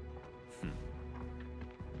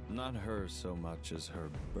 Not her so much as her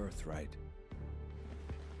birthright.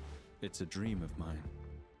 It's a dream of mine.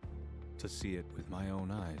 To see it with my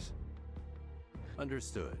own eyes.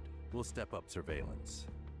 Understood. We'll step up surveillance.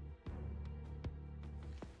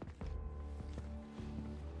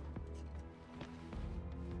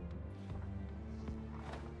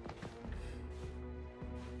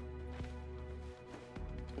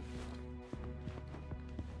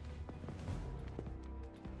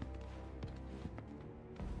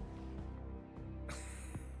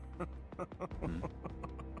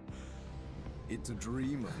 It's a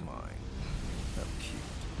dream of mine. How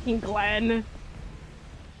cute. Glenn.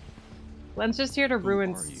 Glenn's just here to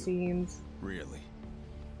ruin are you? scenes. Really?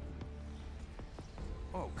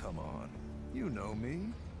 Oh, come on. You know me.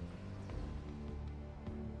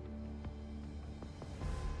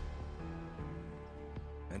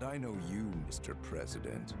 And I know you, Mr.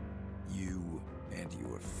 President. You and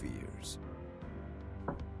your fears.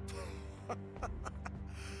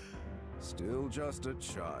 Still just a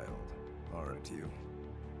child, aren't you?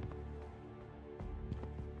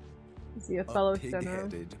 Is he a fellow Shinra?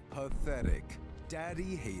 Pig-headed, pathetic,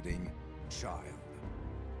 daddy-hating child.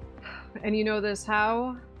 And you know this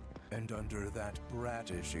how? And under that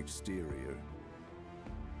brattish exterior,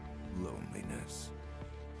 loneliness.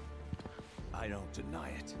 I don't deny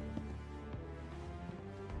it.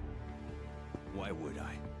 Why would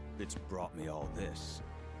I? It's brought me all this.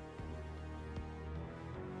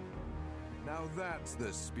 Now that's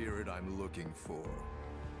the spirit I'm looking for.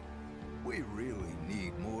 We really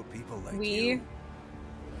need more people like you.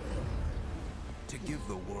 To give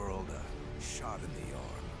the world a shot in the arm.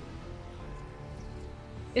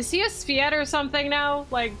 Is he a Sviet or something now?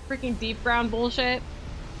 Like freaking deep ground bullshit?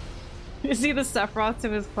 Is he the Sephiroth to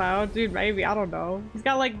his cloud? Dude, maybe. I don't know. He's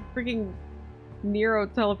got like freaking Nero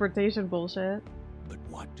teleportation bullshit. But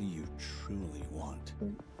what do you truly want?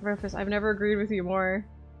 Rufus, I've never agreed with you more.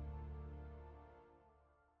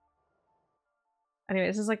 Anyway,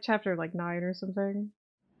 this is like chapter like 9 or something.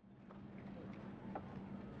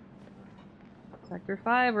 Sector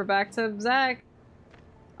 5, we're back to Zack.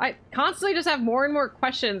 I constantly just have more and more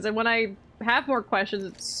questions, and when I have more questions,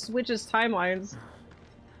 it switches timelines.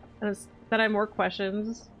 And then I have more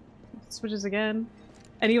questions. It switches again.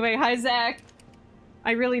 Anyway, hi Zack.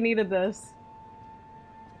 I really needed this.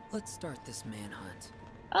 Let's start this manhunt.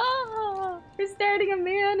 Oh, we're starting a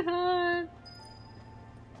manhunt.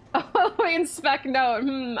 Oh, inspect note.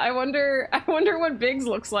 I wonder what Biggs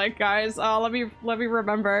looks like, guys. Oh, let me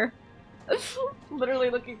remember. Literally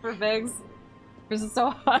looking for Biggs. This is so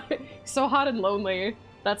hot and lonely.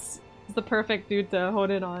 That's the perfect dude to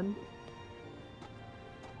hone in on.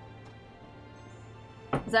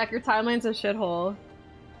 Zack, your timeline's a shithole.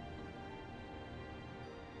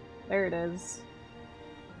 There it is.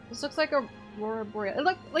 This looks like a Aurora Boreal. It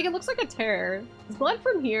looks like a tear. Is Glenn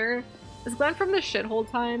from here? Is Glenn from the shithole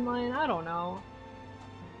timeline? I don't know.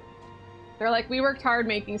 They're like, we worked hard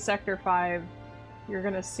making Sector 5. You're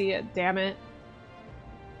gonna see it, damn it.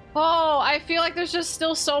 Oh, I feel like there's just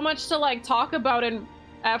still so much to like talk about and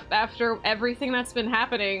after everything that's been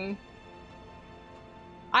happening.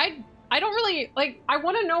 I don't really, like, I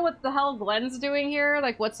want to know what the hell Glenn's doing here,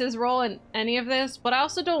 like what's his role in any of this, but I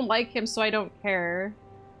also don't like him, so I don't care.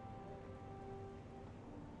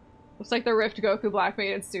 Looks like the Rift Goku Black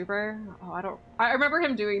Maiden Super. Oh, I remember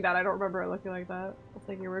him doing that. I don't remember it looking like that. I'll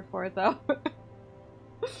take your word for it, though.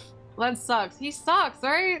 Glenn sucks. He sucks,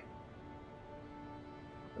 right?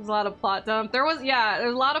 There's a lot of plot dump. There's a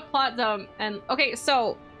lot of plot dump. And, okay,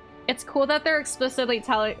 so, it's cool that they're explicitly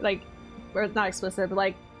telling, like, or not explicit, but,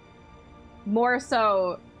 like, more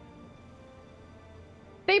so,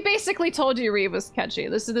 they basically told you Reeve was catchy.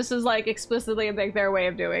 This is, like, explicitly, like, their way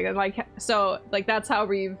of doing it. And, like, so, like, that's how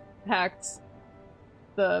Reeve hacked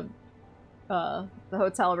the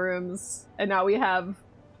hotel rooms, and now we have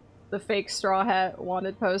the fake Straw Hat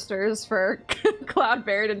wanted posters for Cloud,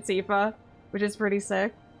 Barret, and Tifa, which is pretty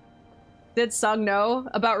sick. Did Sung know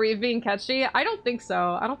about Reeve being catchy? I don't think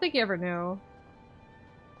so. I don't think he ever knew.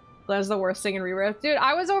 Glenn's the worst thing in Rebirth. Dude,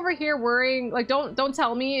 I was over here worrying, like, don't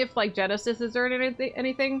tell me if, like, Genesis is doing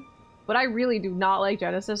anything, but I really do not like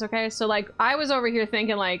Genesis, okay? So, like, I was over here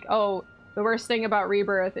thinking, like, oh, the worst thing about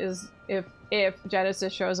Rebirth is if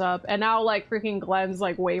Genesis shows up, and now, like, freaking Glenn's,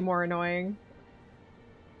 like, way more annoying.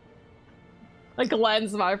 Like,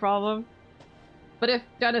 Glenn's my problem. But if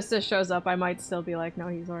Genesis shows up, I might still be like, no,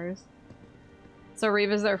 he's ours. So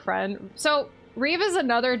Reeve is their friend. So, Reeve is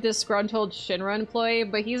another disgruntled Shinra employee,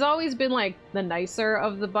 but he's always been, like, the nicer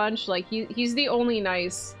of the bunch. Like, he's the only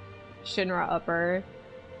nice Shinra upper.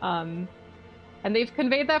 And they've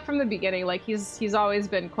conveyed that from the beginning. Like, he's always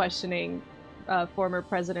been questioning former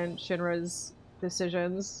President Shinra's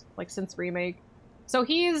decisions, like, since Remake. So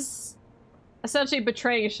he's essentially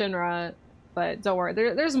betraying Shinra, but don't worry,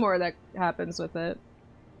 there's more that happens with it.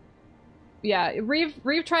 Yeah,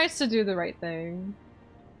 Reeve tries to do the right thing.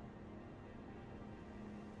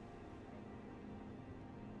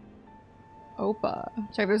 Opa.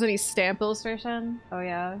 Check if there's any stamp illustration. Oh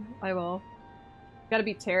yeah, I will. Gotta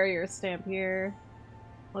be Terrier stamp here.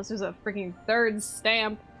 Unless there's a freaking third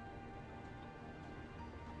stamp.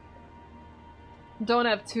 Don't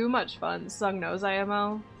have too much fun. Sung knows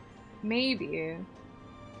IMO. Maybe.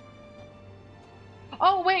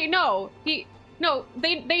 Oh wait, no. He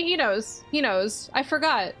knows. He knows. I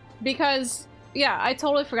forgot because yeah, I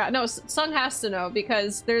totally forgot. No, Sung has to know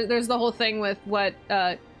because there's the whole thing with what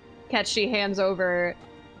Ketchi hands over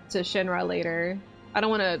to Shinra later. I don't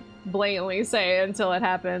want to blatantly say it until it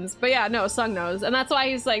happens, but yeah, no, Sung knows, and that's why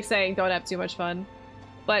he's like saying don't have too much fun.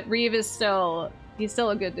 But Reeve is he's still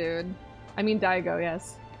a good dude. I mean Daigo,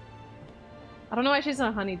 yes. I don't know why she's in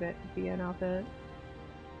a honey bee outfit.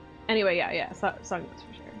 Anyway, yeah, Sung knows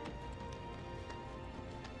for sure.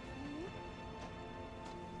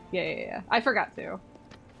 Yeah. I forgot to.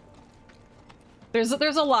 There's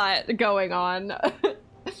a lot going on.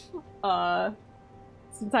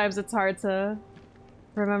 Sometimes it's hard to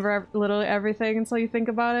remember literally everything until you think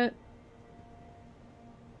about it.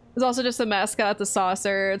 There's also just a mascot, the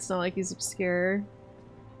saucer. It's not like he's obscure.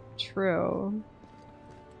 True.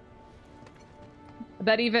 I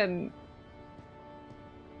bet it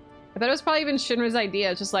was probably even Shinra's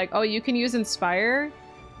idea. It's just like, oh, you can use Inspire?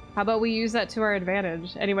 How about we use that to our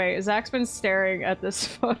advantage? Anyway, Zach's been staring at this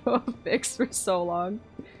photo of Vix for so long.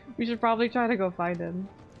 We should probably try to go find him.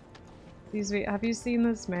 Excuse me, have you seen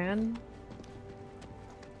this man?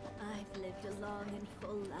 I've lived a long and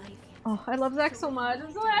full life. Oh, I love Zach so much.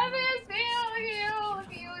 I'm so happy to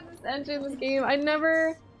see you in this engine, this game. I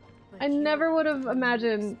never would have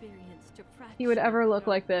imagined he would ever look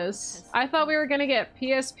like this. I thought we were gonna get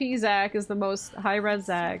PSP Zach as the most high-res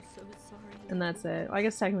Zach. And that's it. Well, I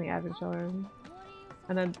guess technically Advent Children.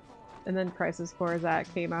 And then Crisis Core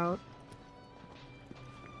Zach came out.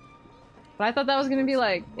 But I thought that was gonna be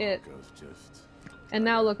like it. And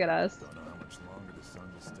now look at us.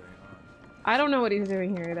 I don't know what he's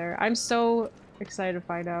doing here either. I'm so excited to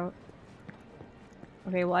find out.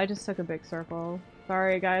 Okay, well I just took a big circle.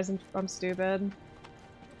 Sorry guys, I'm stupid.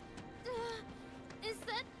 Is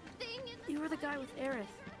that thing in the You were the guy with Aerith,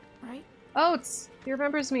 right? Oats! He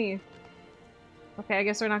remembers me. Okay, I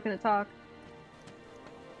guess we're not gonna talk.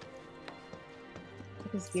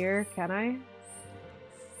 Take his gear, can I?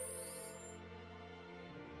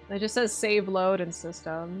 It just says save load and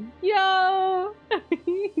system. Yo!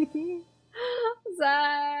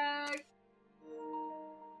 Zach!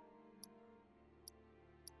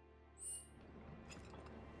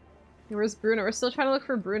 Where's Bruno? We're still trying to look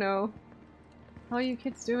for Bruno. How are you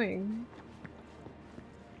kids doing?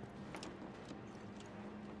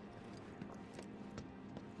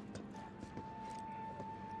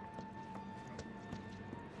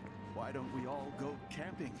 Why don't we all go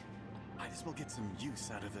camping? Might as well get some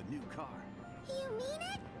use out of the new car. You mean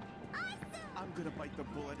it? I'm gonna bite the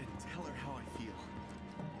bullet and tell her how I feel.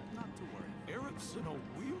 Not to worry. Eric's in a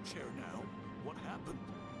wheelchair now. What happened?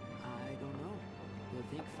 I don't know. But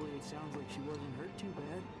thankfully it sounds like she wasn't hurt too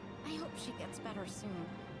bad. I hope she gets better soon.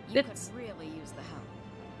 You could really use the help.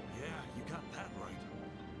 Yeah, you got that right.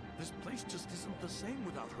 This place just isn't the same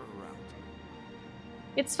without her around.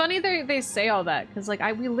 It's funny they say all that, because like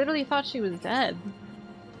we literally thought she was dead.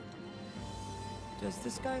 Does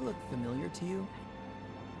this guy look familiar to you?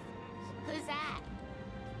 Who's that?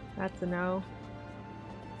 That's a no.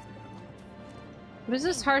 What is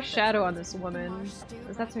this harsh shadow on this woman?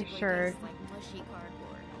 That's her shirt.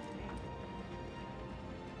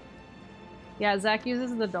 Yeah, Zach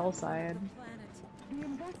uses the dull side. The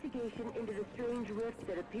investigation into the strange rift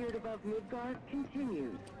that appeared above Midgard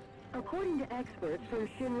continues. According to experts from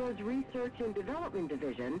Shinra's Research and Development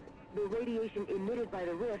Division, the radiation emitted by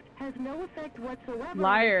the rift has no effect whatsoever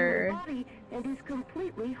Liar. on the body and is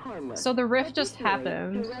completely harmless. So the rift just Additionally,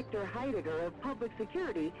 happened. Director Heidegger of Public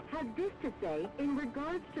Security had this to say in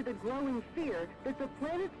regards to the growing fear that the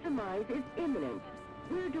planet's demise is imminent.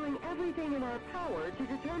 We're doing everything in our power to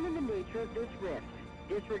determine the nature of this rift.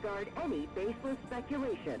 Disregard any baseless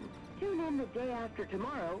speculation. Tune in the day after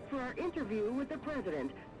tomorrow for our interview with the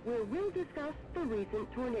President, where we'll discuss the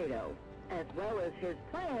recent tornado, as well as his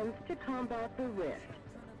plans to combat the rift.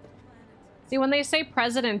 See, when they say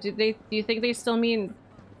president, do you think they still mean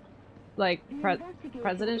like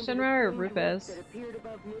President Shinra or Rufus?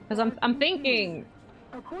 Because I'm thinking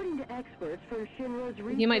According to experts from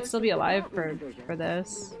Shinra's he might still be alive for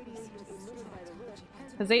this.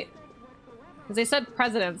 Because they said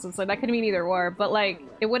president, so it's like that could mean either or, but like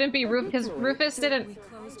it wouldn't be Rufus because Rufus didn't.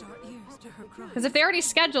 Because if they already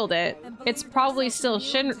scheduled it, it's probably still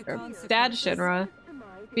Dad Shinra.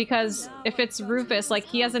 Because if it's Rufus, like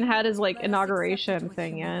he hasn't had his like inauguration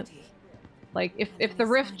thing yet. Like if the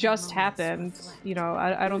rift just happened, you know,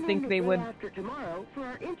 I don't think they would.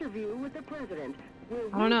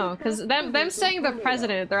 I don't know, because them saying the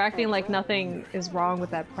president, they're acting like nothing is wrong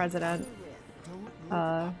with that president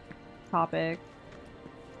topic.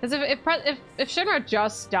 Because if Shinra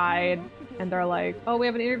just died and they're like, oh, we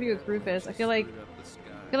have an interview with Rufus, I feel like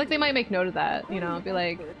they might make note of that, you know, be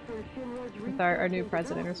like, with our new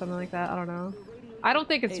president or something like that. I don't know. I don't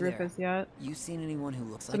think it's Rufus yet. You seen anyone who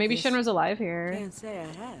looks so maybe Shinra's alive here. Can't say I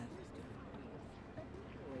have.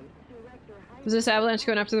 Was this Avalanche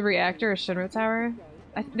going after the reactor or Shinra Tower?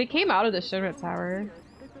 They came out of the Shinra Tower.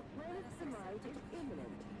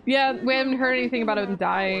 Yeah, we haven't heard anything about him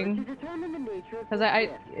dying. Because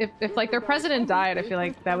if like their president died, I feel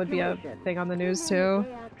like that would be a thing on the news too.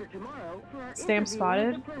 Stamp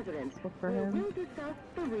spotted. Let's look for him.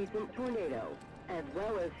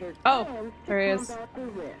 Oh, there he is.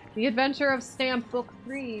 The Adventure of Stamp Book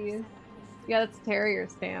 3. Yeah, that's Terrier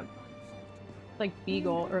Stamp. It's like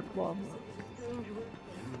Beagle or well.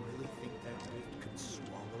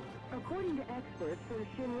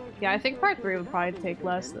 Yeah, I think part 3 would probably take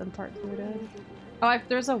less than part 2 did. Oh,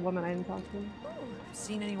 there's a woman I didn't talk to.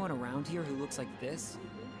 Seen anyone around here who looks like this?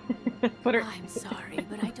 I'm sorry,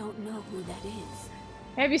 but I don't know who that is.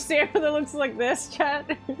 Have you seen who that looks like this,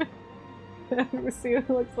 chat? Have you seen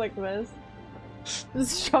who looks like this?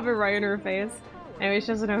 Just shove it right in her face. Anyway, she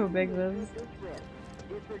doesn't know who Biggs is.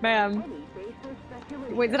 Ma'am.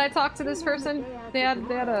 Wait, did I talk to this person? They had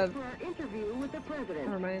a...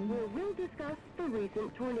 Never mind. We'll discuss the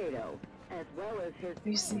recent tornado, as well as his... Are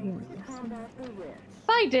you seeing this? If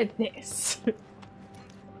I did this...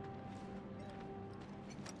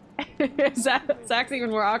 Zach's even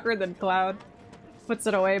more awkward than Cloud. Puts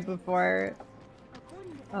it away before...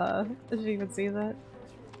 did she even see that?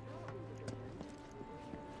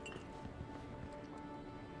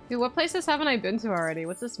 Dude, what places haven't I been to already?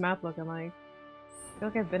 What's this map looking like? I feel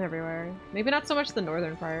like I've been everywhere. Maybe not so much the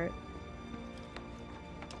northern part.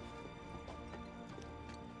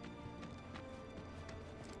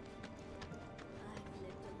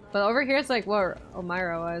 But over here it's like where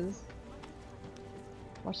Elmira was.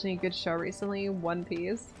 Watching a good show recently, One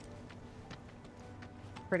Piece.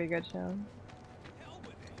 Pretty good show.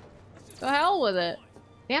 The hell with it!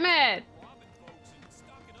 Damn it!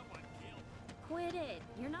 Quit it.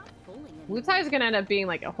 You're not fooling anyone. Wutai's gonna end up being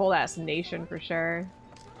like a whole ass nation for sure.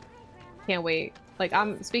 Can't wait. Like,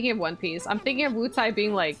 I'm speaking of One Piece, I'm thinking of Wutai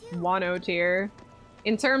being like Wano tier.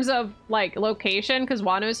 In terms of like location, because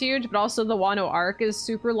Wano's huge, but also the Wano arc is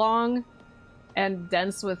super long and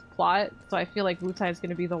dense with plot, so I feel like Wutai is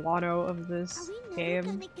gonna be the Wano of this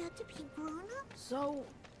game. So,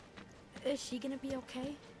 is she gonna be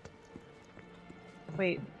okay?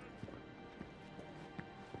 Wait.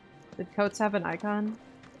 Did Coates have an icon?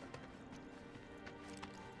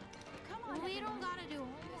 We don't gotta do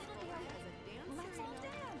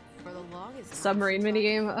For the longest Submarine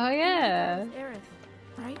minigame? Oh yeah! Aerith,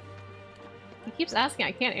 right? He keeps asking,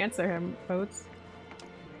 I can't answer him, Coates.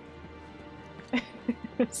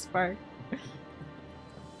 Spark.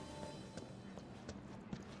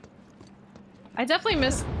 I definitely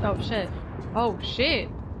missed. Oh shit. Oh shit.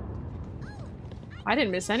 I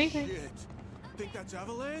didn't miss anything. Think that's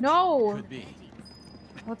Avalanche? No! Could be.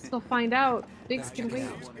 Let's go find out. Biggs can wait.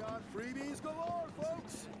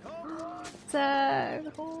 Zach!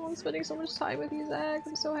 Oh, I'm spending so much time with you, Zach.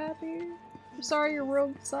 I'm so happy. I'm sorry your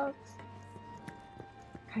world sucks.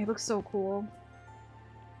 God, he looks so cool.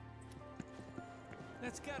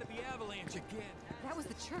 That's gotta be Avalanche again. That was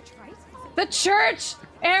the church, right? The church!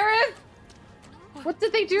 Aerith! What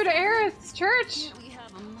did they do to Aerith's church? We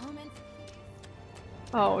have a moment.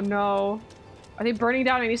 Oh no. Are they burning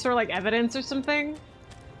down any sort of like evidence or something?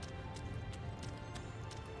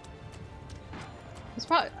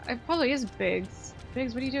 It probably is Biggs.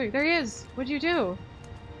 Biggs, what are you doing? There he is! What'd you do?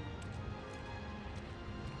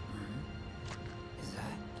 Is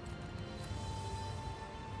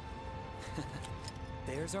that...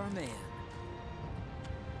 There's our man.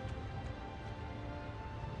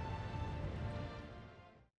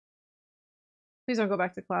 Please don't go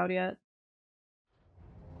back to Cloud yet.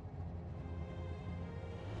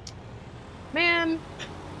 Man!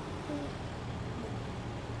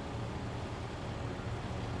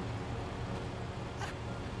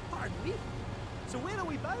 Pardon me? So where are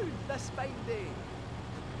we bound this fine day?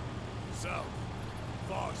 South.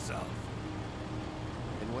 Far south.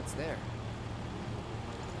 And what's there?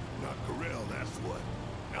 Not Corel, that's what.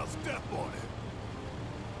 Now step on it.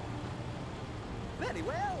 Very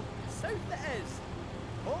well. South it is.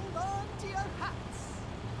 Hold on to your hats.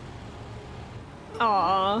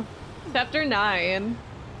 Aww. Chapter 9.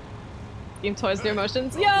 Game toys their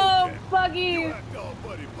emotions. Yo, Buggy! You act all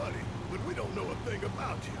buddy, but we don't know a thing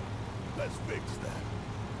about you. Let's fix that.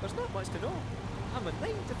 There's not much to know. I'm a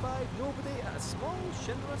 9-to-5 nobody at a small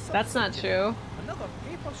Shinra subsidiary. That's not true. Another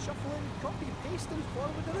paper shuffling, copy pasting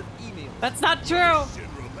forwarder of emails. That's not true.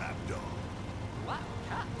 Shinra lapdog. Lap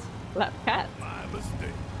cat. Lap cat. My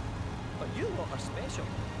mistake. But you lot are special.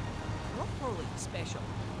 Properly special.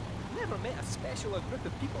 Never met a specialer group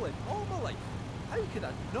of people in all my life. How could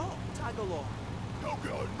I not tag along? How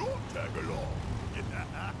can I not tag along?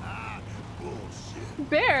 Bullshit.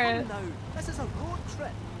 Barret. Come now, this is a road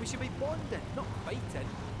trip. We should be bonding, not fighting.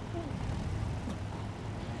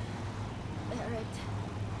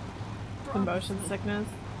 Barret. Motion sickness.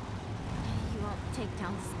 You won't take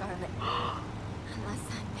down Scarlet unless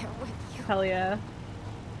I'm there with you. Hell yeah.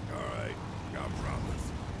 Alright, I promise.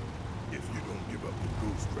 If you don't give up the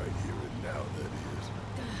ghost right here and now, that is.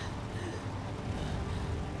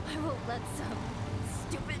 I won't let some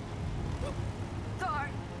stupid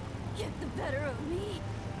guard get the better of me.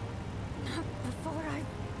 Not before I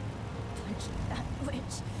punch that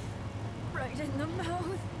witch right in the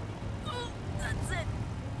mouth. That's it.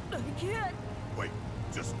 I can't. Wait,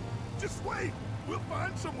 just wait. We'll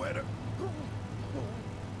find somewhere to.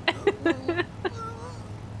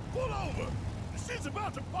 Pull over. She's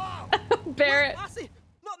about to pop. Barret. Wait, Lassie,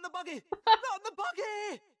 not in the buggy. Not in the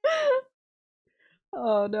buggy.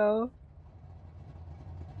 Oh no.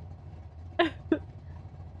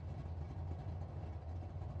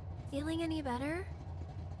 Feeling any better?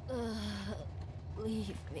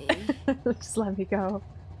 Leave me. Just let me go.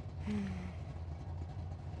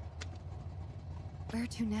 Where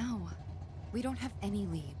to now? We don't have any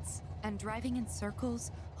leads. And driving in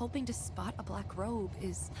circles, hoping to spot a black robe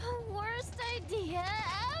is... The worst idea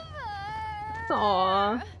ever!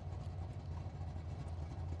 Aww.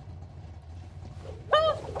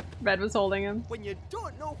 Red was holding him. When you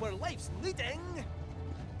don't know where life's leading,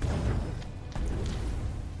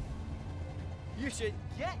 you should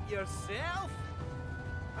get yourself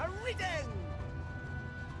a reading!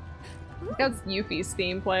 That's Yuffie's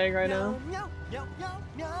theme playing right now. Meow, meow, meow,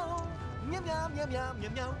 meow, meow, meow, meow, meow, meow,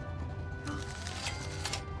 meow.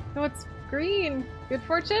 Oh, it's green. Good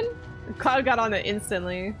fortune? Cloud got on it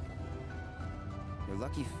instantly. Your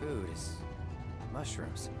lucky food is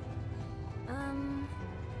mushrooms.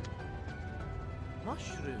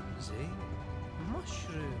 Mushrooms, eh?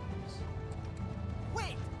 Mushrooms.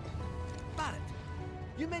 Wait! Barret,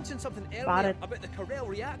 you mentioned something earlier Barret. about the Corel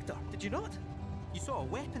reactor, did you not? You saw a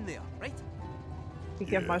weapon there, right?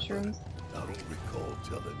 Speaking of mushrooms. I don't recall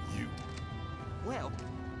telling you. Well,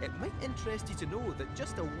 it might interest you to know that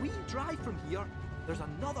just a wee drive from here, there's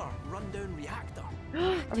another rundown reactor.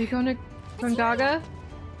 Are we going to Gongaga?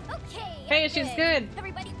 Okay. Hey, I'm she's good.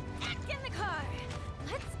 Everybody back in the car.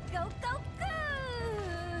 Let's go, go, go.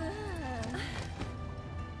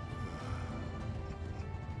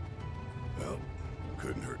 Well,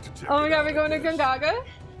 couldn't hurt to check. Oh my god, it out, we're going I to guess. Gongaga?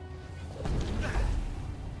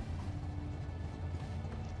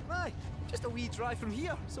 Aye, just a wee drive from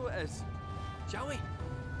here, so it is. Shall we?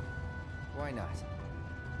 Why not?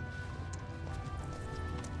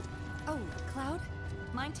 Oh, Cloud?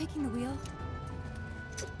 Mind taking the wheel?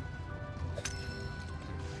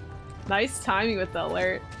 Nice timing with the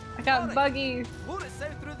alert. I got Alright. buggy. Float it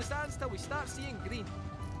south through the sands till we start seeing green.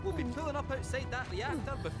 We'll be pulling up outside that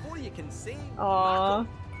reactor before you can say Aww.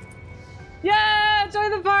 Yeah, join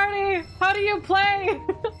the party. How do you play? Look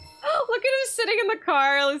at him sitting in the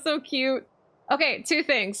car. It looks so cute. Okay, two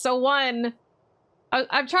things. So one,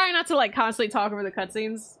 I'm trying not to like constantly talk over the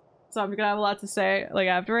cutscenes, so I'm gonna have a lot to say like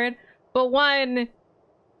afterward. But one,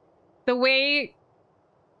 the way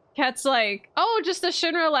Cat's like, oh, just a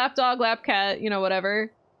Shinra lapdog, lap cat, you know,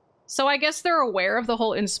 whatever. So I guess they're aware of the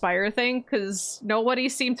whole Inspire thing, because nobody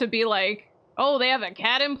seemed to be like, oh, they have a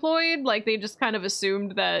cat employed? Like, they just kind of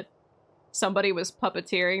assumed that somebody was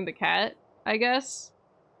puppeteering the cat, I guess.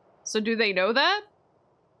 So do they know that?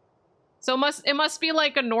 So it must be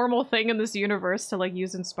like a normal thing in this universe to like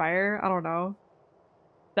use Inspire? I don't know.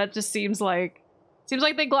 That just seems like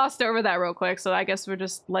they glossed over that real quick, so I guess we're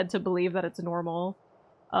just led to believe that it's normal.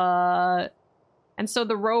 And so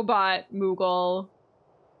the robot Moogle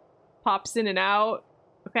pops in and out.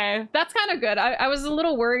 Okay, that's kind of good. I was a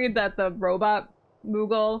little worried that the robot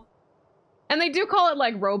Moogle, and they do call it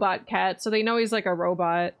like Robot Cat, so they know he's like a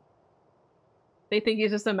robot. They think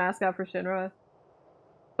he's just a mascot for Shinra.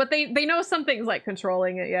 But they know something's like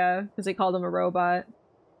controlling it, yeah, because they called him a robot.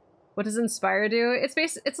 What does Inspire do?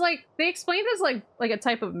 It's like they explained it as like a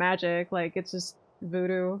type of magic, like it's just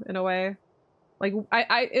voodoo in a way. Like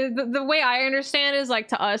the way I understand is like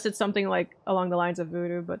to us it's something like along the lines of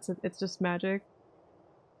voodoo, but it's just magic.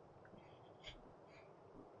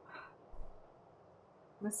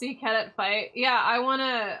 Let's see Cadet fight. Yeah, I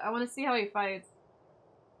wanna see how he fights.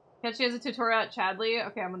 Catch you as a tutorial at Chadley.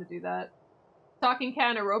 Okay, I'm gonna do that. Talking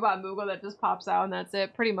cat and a robot Moogle that just pops out and that's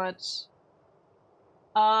it, pretty much.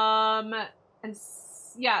 And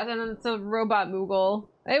yeah, and then it's a robot Moogle.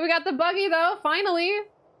 Hey, we got the buggy though, finally!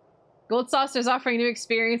 Gold Saucer's offering new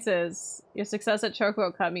experiences. Your success at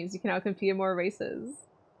Chocobo Cup means you can now compete in more races.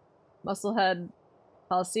 Musclehead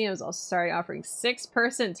Coliseum is also starting offering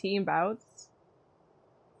 6-person team bouts.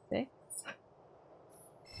 6?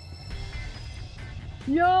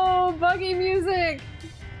 Yo, buggy music!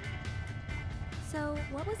 So,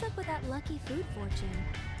 what was up with that lucky food fortune?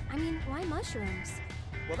 I mean, why mushrooms?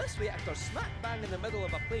 Well, this reactor's smack bang in the middle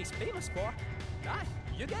of a place famous for,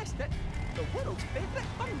 you guessed it, the world's favorite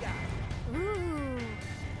fungi. Ooh.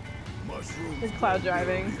 Mushrooms. It's cloud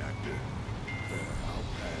driving.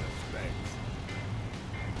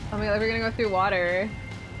 Oh my god, we're gonna go through water.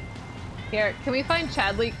 Here, can we find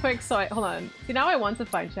Chadley quick? So hold on. See, now I want to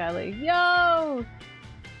find Chadley. Yo!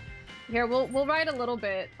 Here, we'll ride a little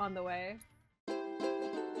bit on the way.